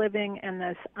instead of living in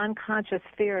this unconscious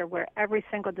fear where every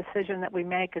single decision that we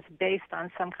make is based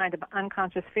on some kind of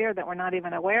unconscious fear that we're not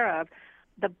even aware of,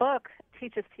 the book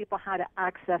teaches people how to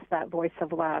access that voice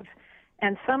of love.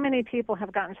 And so many people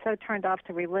have gotten so turned off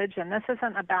to religion. This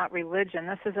isn't about religion.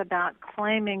 This is about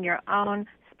claiming your own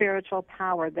spiritual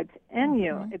power that's in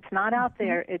you. It's not out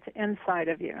there. It's inside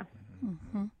of you.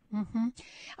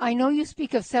 I know you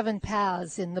speak of 7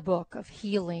 paths in the book of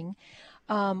healing.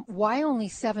 Why only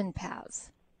 7 paths?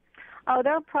 Oh,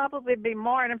 there'll probably be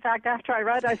more. And in fact, after I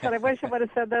read, I said, I wish I would have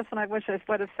said this and I wish I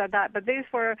would have said that. But these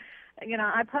were,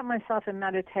 I put myself in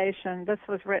meditation. This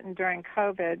was written during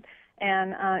COVID.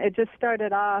 And it just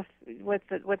started off with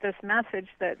this message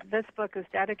that this book is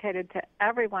dedicated to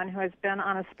everyone who has been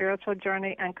on a spiritual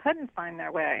journey and couldn't find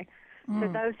their way, to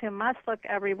those who must look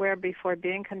everywhere before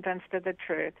being convinced of the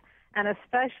truth, and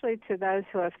especially to those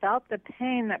who have felt the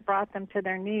pain that brought them to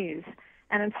their knees,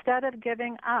 and instead of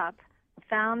giving up,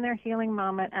 found their healing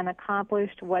moment and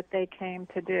accomplished what they came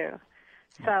to do.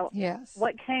 So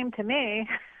what came to me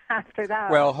after that.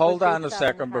 Well, hold on a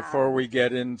second before we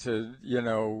get into,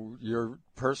 your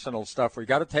personal stuff. We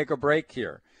got to take a break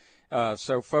here.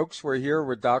 So, folks, we're here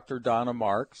with Dr. Donna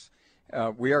Marks.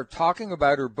 We are talking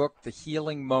about her book, The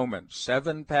Healing Moment,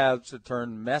 7 Paths to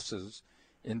Turn Messes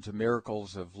into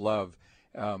Miracles of Love.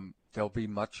 There'll be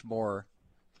much more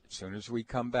as soon as we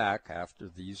come back after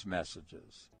these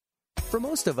messages. For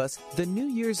most of us, the New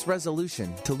Year's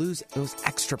resolution to lose those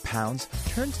extra pounds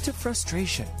turns to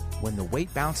frustration when the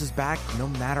weight bounces back no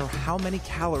matter how many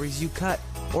calories you cut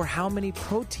or how many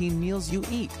protein meals you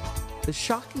eat. The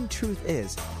shocking truth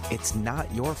is, it's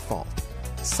not your fault.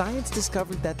 Science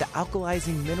discovered that the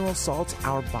alkalizing mineral salts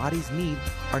our bodies need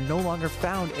are no longer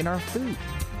found in our food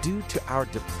due to our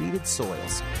depleted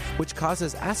soils, which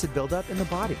causes acid buildup in the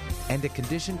body and a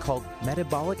condition called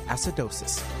metabolic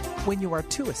acidosis. When you are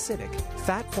too acidic,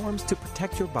 fat forms to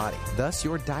protect your body. Thus,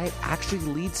 your diet actually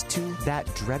leads to that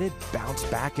dreaded bounce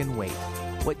back in weight.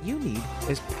 What you need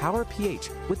is Power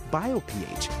pH with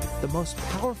BioPH, the most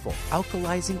powerful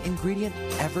alkalizing ingredient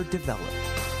ever developed.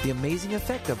 The amazing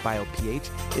effect of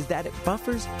BioPH is that it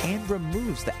buffers and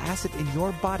removes the acid in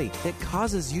your body that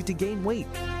causes you to gain weight.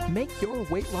 Make your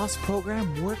weight loss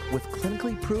program work with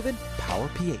clinically proven Power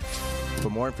pH. For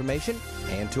more information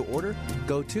and to order,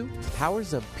 go to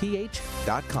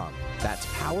powersofph.com. That's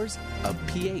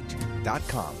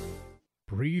powersofph.com.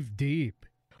 Breathe deep.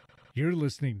 You're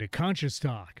listening to Conscious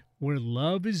Talk, where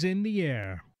love is in the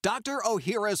air. Dr.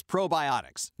 Ohhira's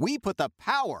Probiotics. We put the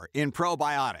power in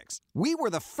probiotics. We were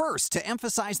the first to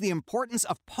emphasize the importance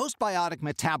of postbiotic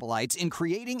metabolites in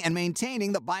creating and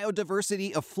maintaining the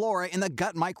biodiversity of flora in the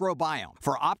gut microbiome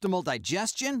for optimal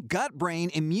digestion, gut,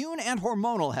 brain, immune, and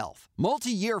hormonal health.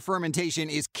 Multi-year fermentation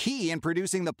is key in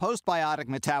producing the postbiotic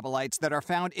metabolites that are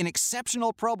found in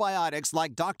exceptional probiotics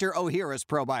like Dr. Ohhira's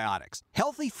Probiotics.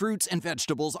 Healthy fruits and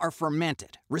vegetables are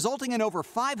fermented, resulting in over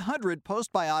 500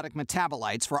 postbiotic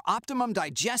metabolites for optimum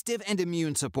digestive and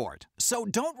immune support. So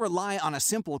don't rely on a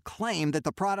simple claim that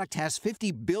the product has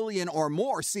 50 billion or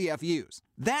more CFUs.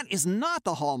 That is not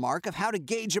the hallmark of how to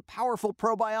gauge a powerful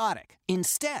probiotic.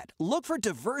 Instead, look for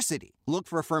diversity, look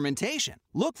for fermentation,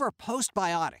 look for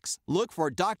postbiotics, look for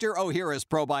Dr. Ohhira's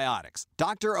Probiotics.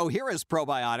 Dr. Ohhira's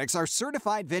Probiotics are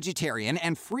certified vegetarian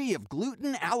and free of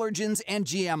gluten, allergens, and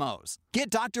GMOs. Get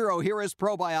Dr. Ohhira's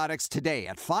Probiotics today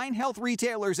at fine health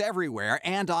retailers everywhere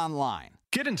and online.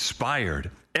 Get inspired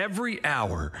every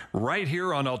hour right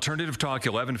here on Alternative Talk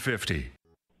 1150.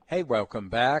 Hey, welcome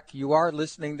back. You are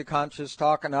listening to Conscious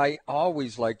Talk, and I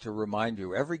always like to remind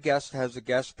you, every guest has a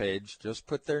guest page. Just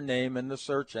put their name in the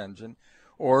search engine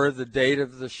or the date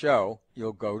of the show.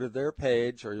 You'll go to their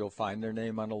page, or you'll find their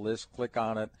name on a list. Click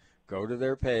on it. Go to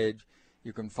their page.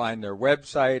 You can find their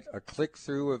website, a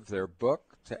click-through of their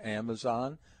book to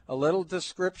Amazon, a little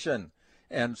description,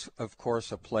 and, of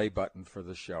course, a play button for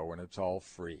the show, and it's all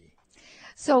free.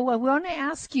 So I want to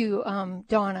ask you,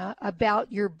 Donna,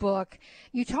 about your book.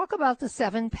 You talk about the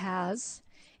 7 paths,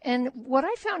 and what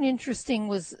I found interesting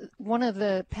was one of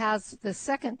the paths, the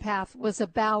second path, was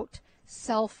about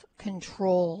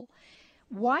self-control.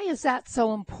 Why is that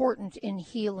so important in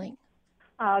healing?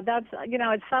 That's,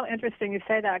 it's so interesting you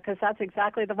say that, because that's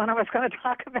exactly the one I was going to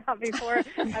talk about before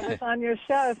I was on your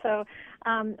show. So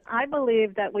I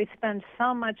believe that we spend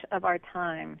so much of our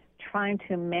time trying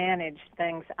to manage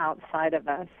things outside of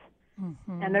us.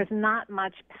 Mm-hmm. And there's not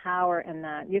much power in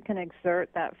that. You can exert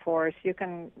that force. You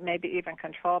can maybe even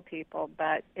control people,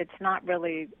 but it's not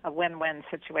really a win-win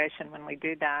situation when we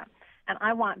do that. And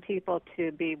I want people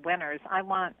to be winners. I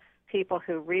want people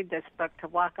who read this book to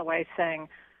walk away saying,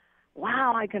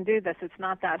 wow, I can do this. It's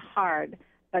not that hard.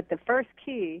 But the first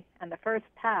key and the first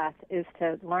path is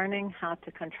to learning how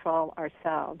to control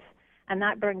ourselves. And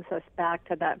that brings us back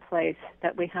to that place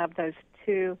that we have those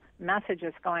two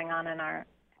messages going on in our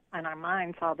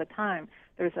minds all the time.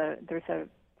 There's a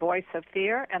voice of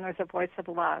fear and there's a voice of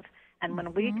love. And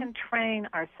when we can train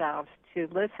ourselves to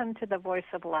listen to the voice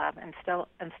of love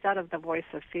instead of the voice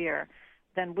of fear,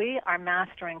 then we are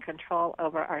mastering control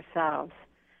over ourselves.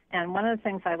 And one of the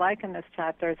things I like in this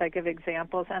chapter is I give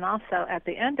examples, and also at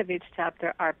the end of each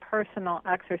chapter are personal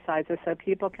exercises so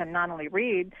people can not only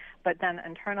read, but then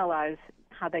internalize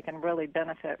how they can really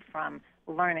benefit from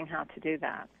learning how to do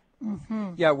that.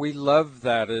 Mm-hmm. Yeah, we love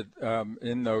that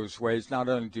in those ways. Not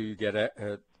only do you get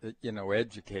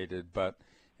educated, but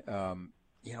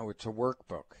it's a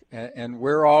workbook, and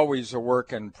we're always a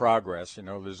work in progress.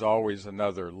 There's always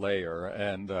another layer,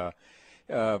 and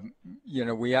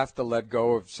we have to let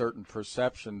go of certain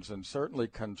perceptions, and certainly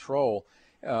control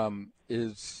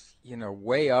is,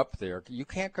 way up there. You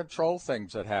can't control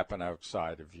things that happen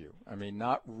outside of you. I mean,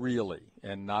 not really,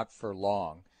 and not for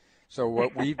long. So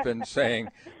what we've been saying,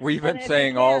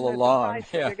 all along.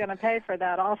 Yeah. You're going to pay for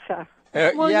that also.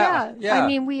 Yeah. I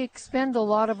mean, we expend a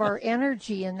lot of our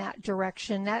energy in that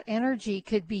direction. That energy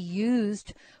could be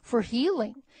used for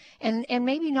healing. And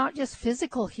maybe not just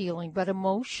physical healing, but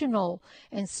emotional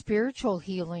and spiritual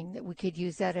healing that we could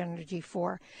use that energy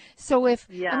for. So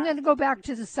I'm going to go back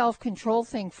to the self-control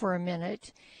thing for a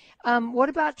minute. What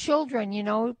about children? You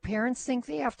know, parents think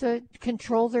they have to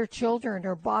control their children,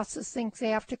 or bosses think they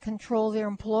have to control their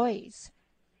employees.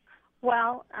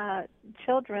 Well,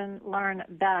 children learn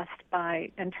best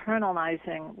by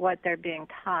internalizing what they're being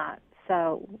taught.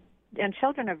 So, and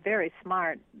children are very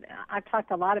smart. I've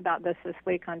talked a lot about this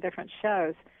week on different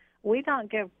shows. We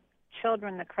don't give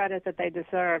children the credit that they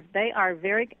deserve. They are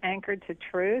very anchored to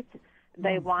truth.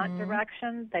 They want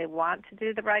direction. They want to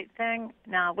do the right thing.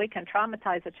 Now, we can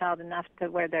traumatize a child enough to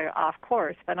where they're off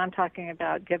course, but I'm talking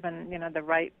about given, the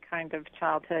right kind of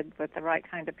childhood with the right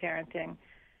kind of parenting.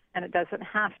 And it doesn't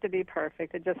have to be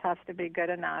perfect. It just has to be good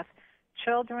enough.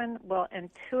 Children will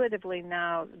intuitively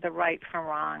know the right from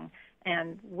wrong,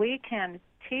 and we can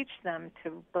teach them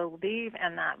to believe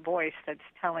in that voice that's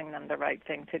telling them the right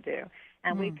thing to do.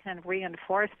 And we can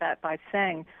reinforce that by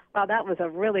saying, well, that was a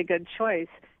really good choice.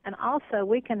 And also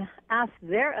we can ask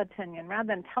their opinion. Rather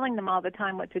than telling them all the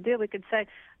time what to do, we could say,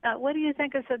 what do you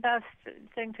think is the best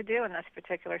thing to do in this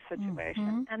particular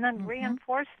situation? And then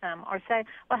reinforce them, or say,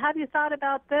 well, have you thought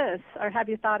about this, or have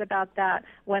you thought about that,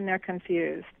 when they're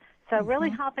confused. So really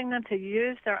helping them to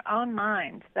use their own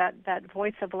mind, that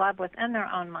voice of love within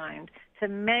their own mind, to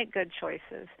make good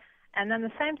choices. And then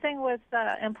the same thing with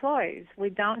employees. We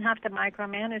don't have to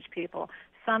micromanage people.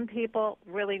 Some people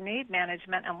really need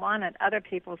management and want it. Other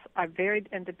people are very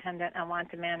independent and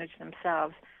want to manage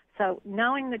themselves. So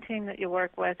knowing the team that you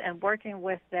work with and working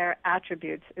with their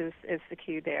attributes is the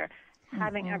key there.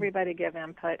 Having everybody give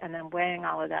input and then weighing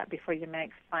all of that before you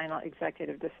make final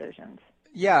executive decisions.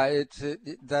 Yeah,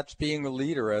 that's being a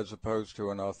leader as opposed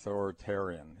to an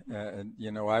authoritarian. And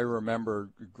I remember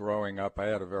growing up, I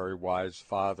had a very wise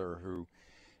father who,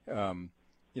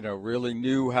 really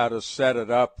knew how to set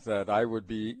it up that I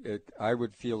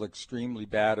would feel extremely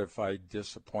bad if I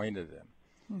disappointed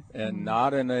him. And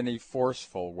not in any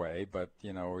forceful way, but,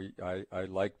 I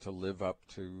like to live up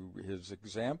to his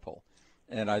example.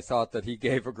 And I thought that he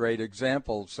gave a great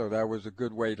example, so that was a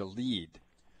good way to lead.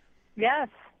 Yes.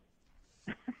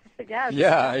 Yes,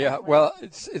 yeah. definitely. Well,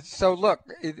 it's so look,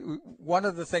 one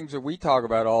of the things that we talk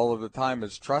about all of the time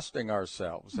is trusting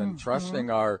ourselves and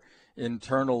trusting our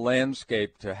internal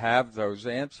landscape to have those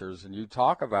answers. And you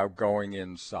talk about going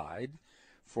inside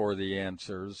for the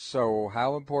answers. So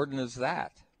how important is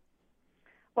that?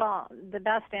 Well, the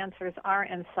best answers are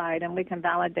inside, and we can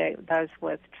validate those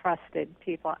with trusted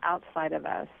people outside of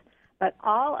us. But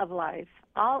all of life,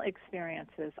 all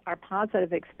experiences are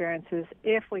positive experiences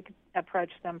if we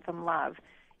approach them from love.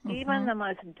 Even the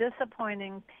most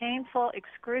disappointing, painful,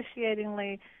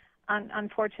 excruciatingly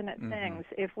unfortunate things,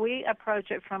 if we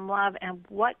approach it from love, and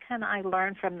what can I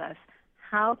learn from this?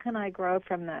 How can I grow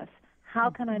from this? How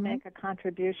can I make a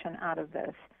contribution out of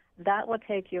this? That will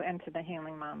take you into the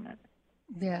healing moment.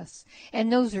 Yes, and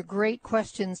those are great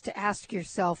questions to ask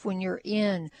yourself when you're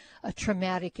in a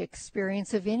traumatic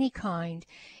experience of any kind.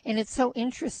 And it's so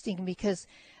interesting because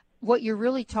what you're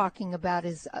really talking about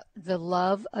is the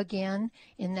love again,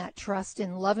 in that trust,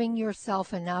 in loving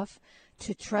yourself enough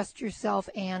to trust yourself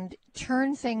and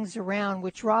turn things around,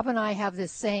 which Rob and I have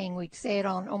this saying, we say it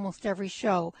on almost every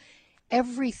show,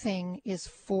 everything is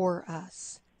for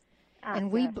us.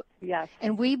 And we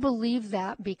believe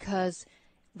that because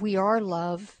we are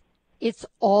love. It's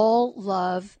all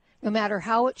love, no matter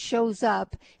how it shows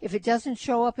up. If it doesn't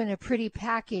show up in a pretty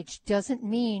package, doesn't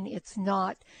mean it's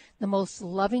not the most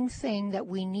loving thing that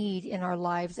we need in our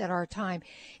lives at our time.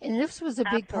 And this was a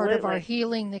big part of our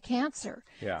healing the cancer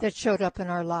that showed up in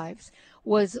our lives,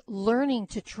 was learning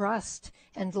to trust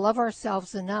and love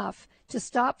ourselves enough to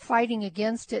stop fighting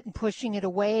against it and pushing it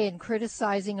away and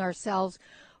criticizing ourselves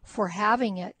for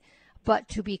having it, but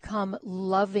to become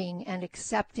loving and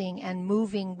accepting and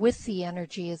moving with the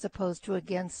energy as opposed to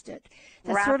against it.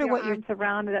 That's Wrap sort of your what arms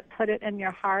around it, put it in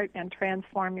your heart, and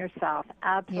transform yourself.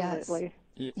 Absolutely.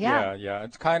 Yes. Yeah.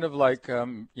 It's kind of like,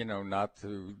 not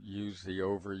to use the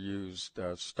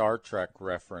overused Star Trek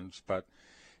reference, but,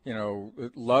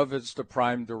 love is the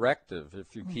prime directive.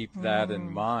 If you keep that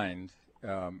in mind,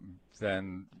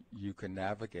 then you can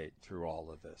navigate through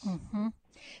all of this.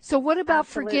 So what about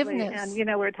Absolutely. forgiveness?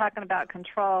 And, we're talking about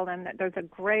control, and there's a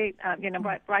great,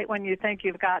 right when you think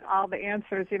you've got all the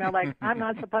answers, like, I'm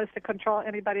not supposed to control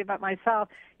anybody but myself.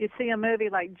 You see a movie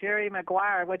like Jerry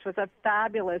Maguire, which was a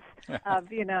fabulous,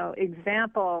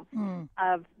 example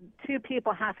of two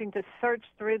people having to search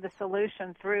through the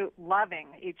solution through loving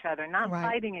each other, not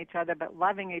fighting each other, but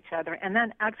loving each other, and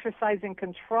then exercising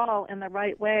control in the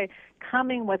right way,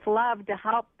 coming with love to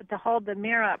help to hold the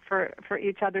mirror up for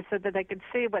each other so that they could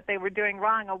see what they were doing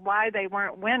wrong or why they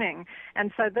weren't winning.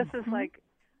 And so this is like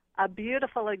a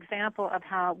beautiful example of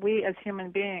how we as human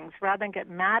beings, rather than get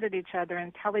mad at each other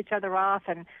and tell each other off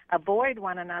and avoid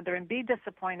one another and be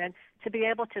disappointed, to be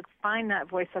able to find that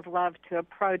voice of love to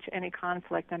approach any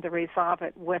conflict and to resolve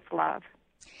it with love.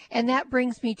 And that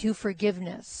brings me to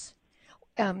forgiveness.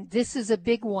 This is a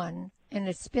big one, and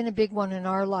it's been a big one in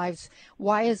our lives.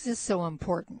 Why is this so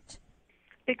important?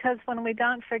 Because when we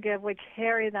don't forgive, we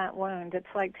carry that wound. It's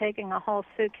like taking a whole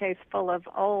suitcase full of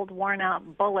old,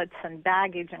 worn-out bullets and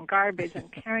baggage and garbage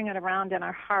and carrying it around in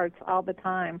our hearts all the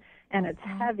time. And it's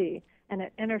heavy, and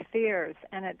it interferes,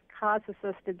 and it causes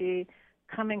us to be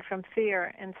coming from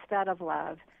fear instead of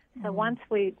love. So once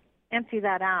we empty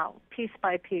that out, piece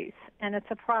by piece, and it's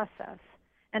a process,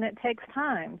 and it takes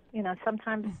time. You know,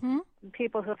 sometimes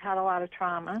people who've had a lot of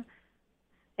trauma,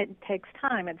 it takes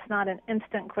time. It's not an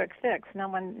instant quick fix. No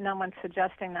one's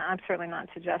suggesting that. I'm certainly not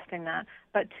suggesting that.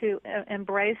 But to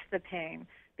embrace the pain,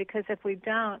 because if we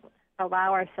don't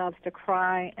allow ourselves to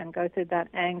cry and go through that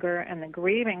anger and the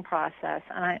grieving process,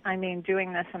 and I mean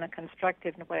doing this in a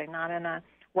constructive way, not in a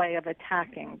way of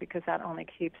attacking, because that only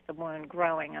keeps the wound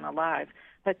growing and alive,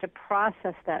 but to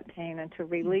process that pain and to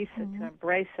release it, to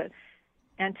embrace it,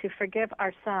 and to forgive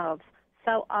ourselves.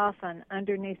 So often,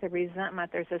 underneath the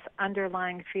resentment, there's this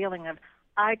underlying feeling of,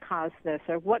 I caused this,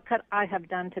 or what could I have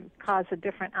done to cause a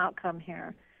different outcome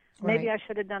here? Maybe I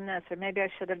should have done this, or maybe I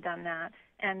should have done that.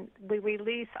 And we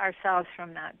release ourselves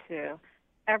from that, too.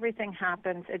 Everything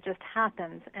happens. It just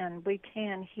happens, and we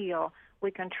can heal. We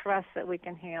can trust that we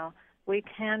can heal. We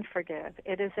can forgive.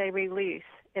 It is a release.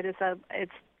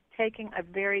 It's taking a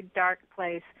very dark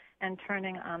place and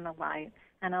turning on the light,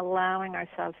 and allowing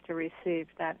ourselves to receive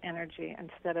that energy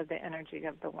instead of the energy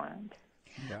of the wound.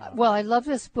 Yeah. Well, I love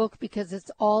this book because it's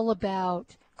all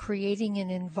about creating an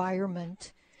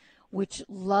environment which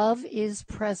love is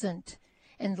present,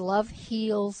 and love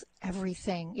heals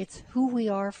everything. It's who we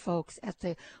are, folks, at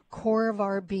the core of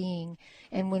our being.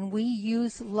 And when we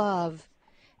use love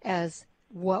as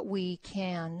what we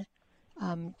can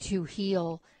to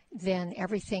heal, then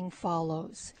everything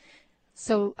follows.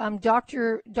 So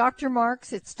Dr.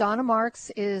 Marks, it's Donna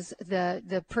Marks, is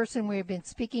the person we've been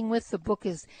speaking with. The book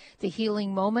is The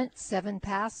Healing Moment, 7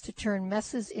 Paths to Turn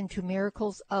Messes into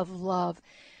Miracles of Love.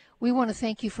 We want to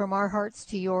thank you from our hearts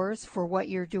to yours for what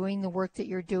you're doing, the work that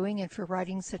you're doing, and for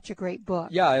writing such a great book.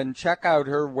 Yeah, and check out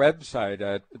her website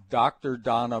at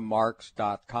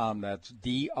drdonnamarks.com. That's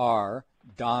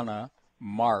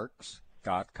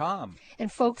drdonnamarks.com.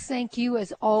 And folks, thank you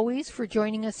as always for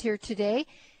joining us here today.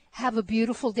 Have a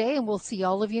beautiful day, and we'll see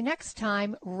all of you next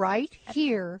time right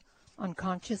here on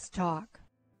Conscious Talk.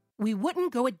 We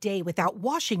wouldn't go a day without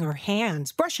washing our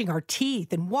hands, brushing our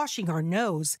teeth, and washing our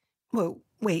nose. Whoa,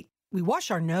 wait, we wash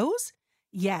our nose?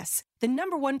 Yes, the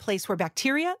number one place where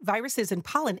bacteria, viruses, and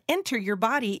pollen enter your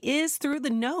body is through the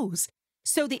nose.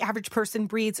 So the average person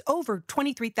breathes over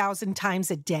 23,000 times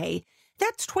a day.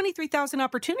 That's 23,000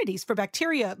 opportunities for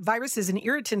bacteria, viruses, and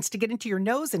irritants to get into your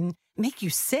nose and make you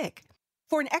sick.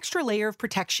 For an extra layer of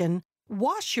protection,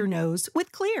 wash your nose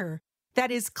with Xlear.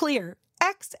 That is Xlear,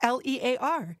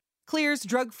 Xlear. Xlear's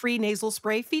drug-free nasal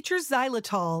spray features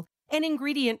xylitol, an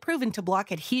ingredient proven to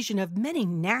block adhesion of many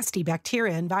nasty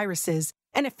bacteria and viruses,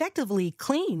 and effectively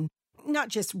clean. Not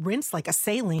just rinse like a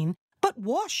saline, but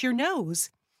wash your nose.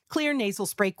 Xlear nasal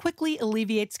spray quickly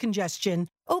alleviates congestion,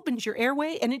 opens your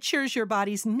airway, and ensures your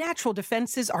body's natural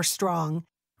defenses are strong.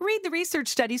 Read the research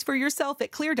studies for yourself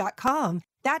at Xlear.com.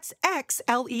 That's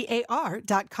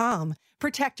Xlear.com.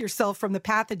 Protect yourself from the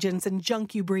pathogens and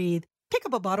junk you breathe. Pick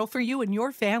up a bottle for you and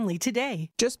your family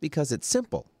today. Just because it's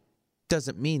simple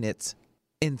doesn't mean it's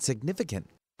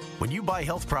insignificant. When you buy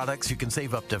health products, you can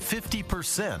save up to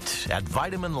 50% at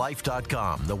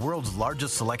vitaminlife.com, the world's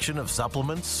largest selection of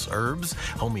supplements, herbs,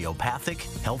 homeopathic,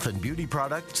 health and beauty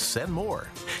products, and more.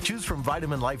 Choose from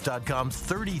vitaminlife.com's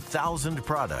 30,000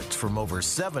 products from over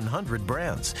 700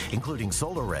 brands, including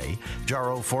Solaray,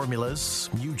 Jarrow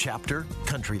Formulas, New Chapter,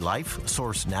 Country Life,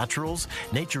 Source Naturals,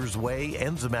 Nature's Way,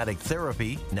 Enzymatic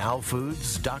Therapy, Now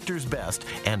Foods, Doctor's Best,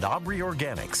 and Aubrey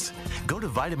Organics. Go to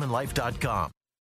vitaminlife.com.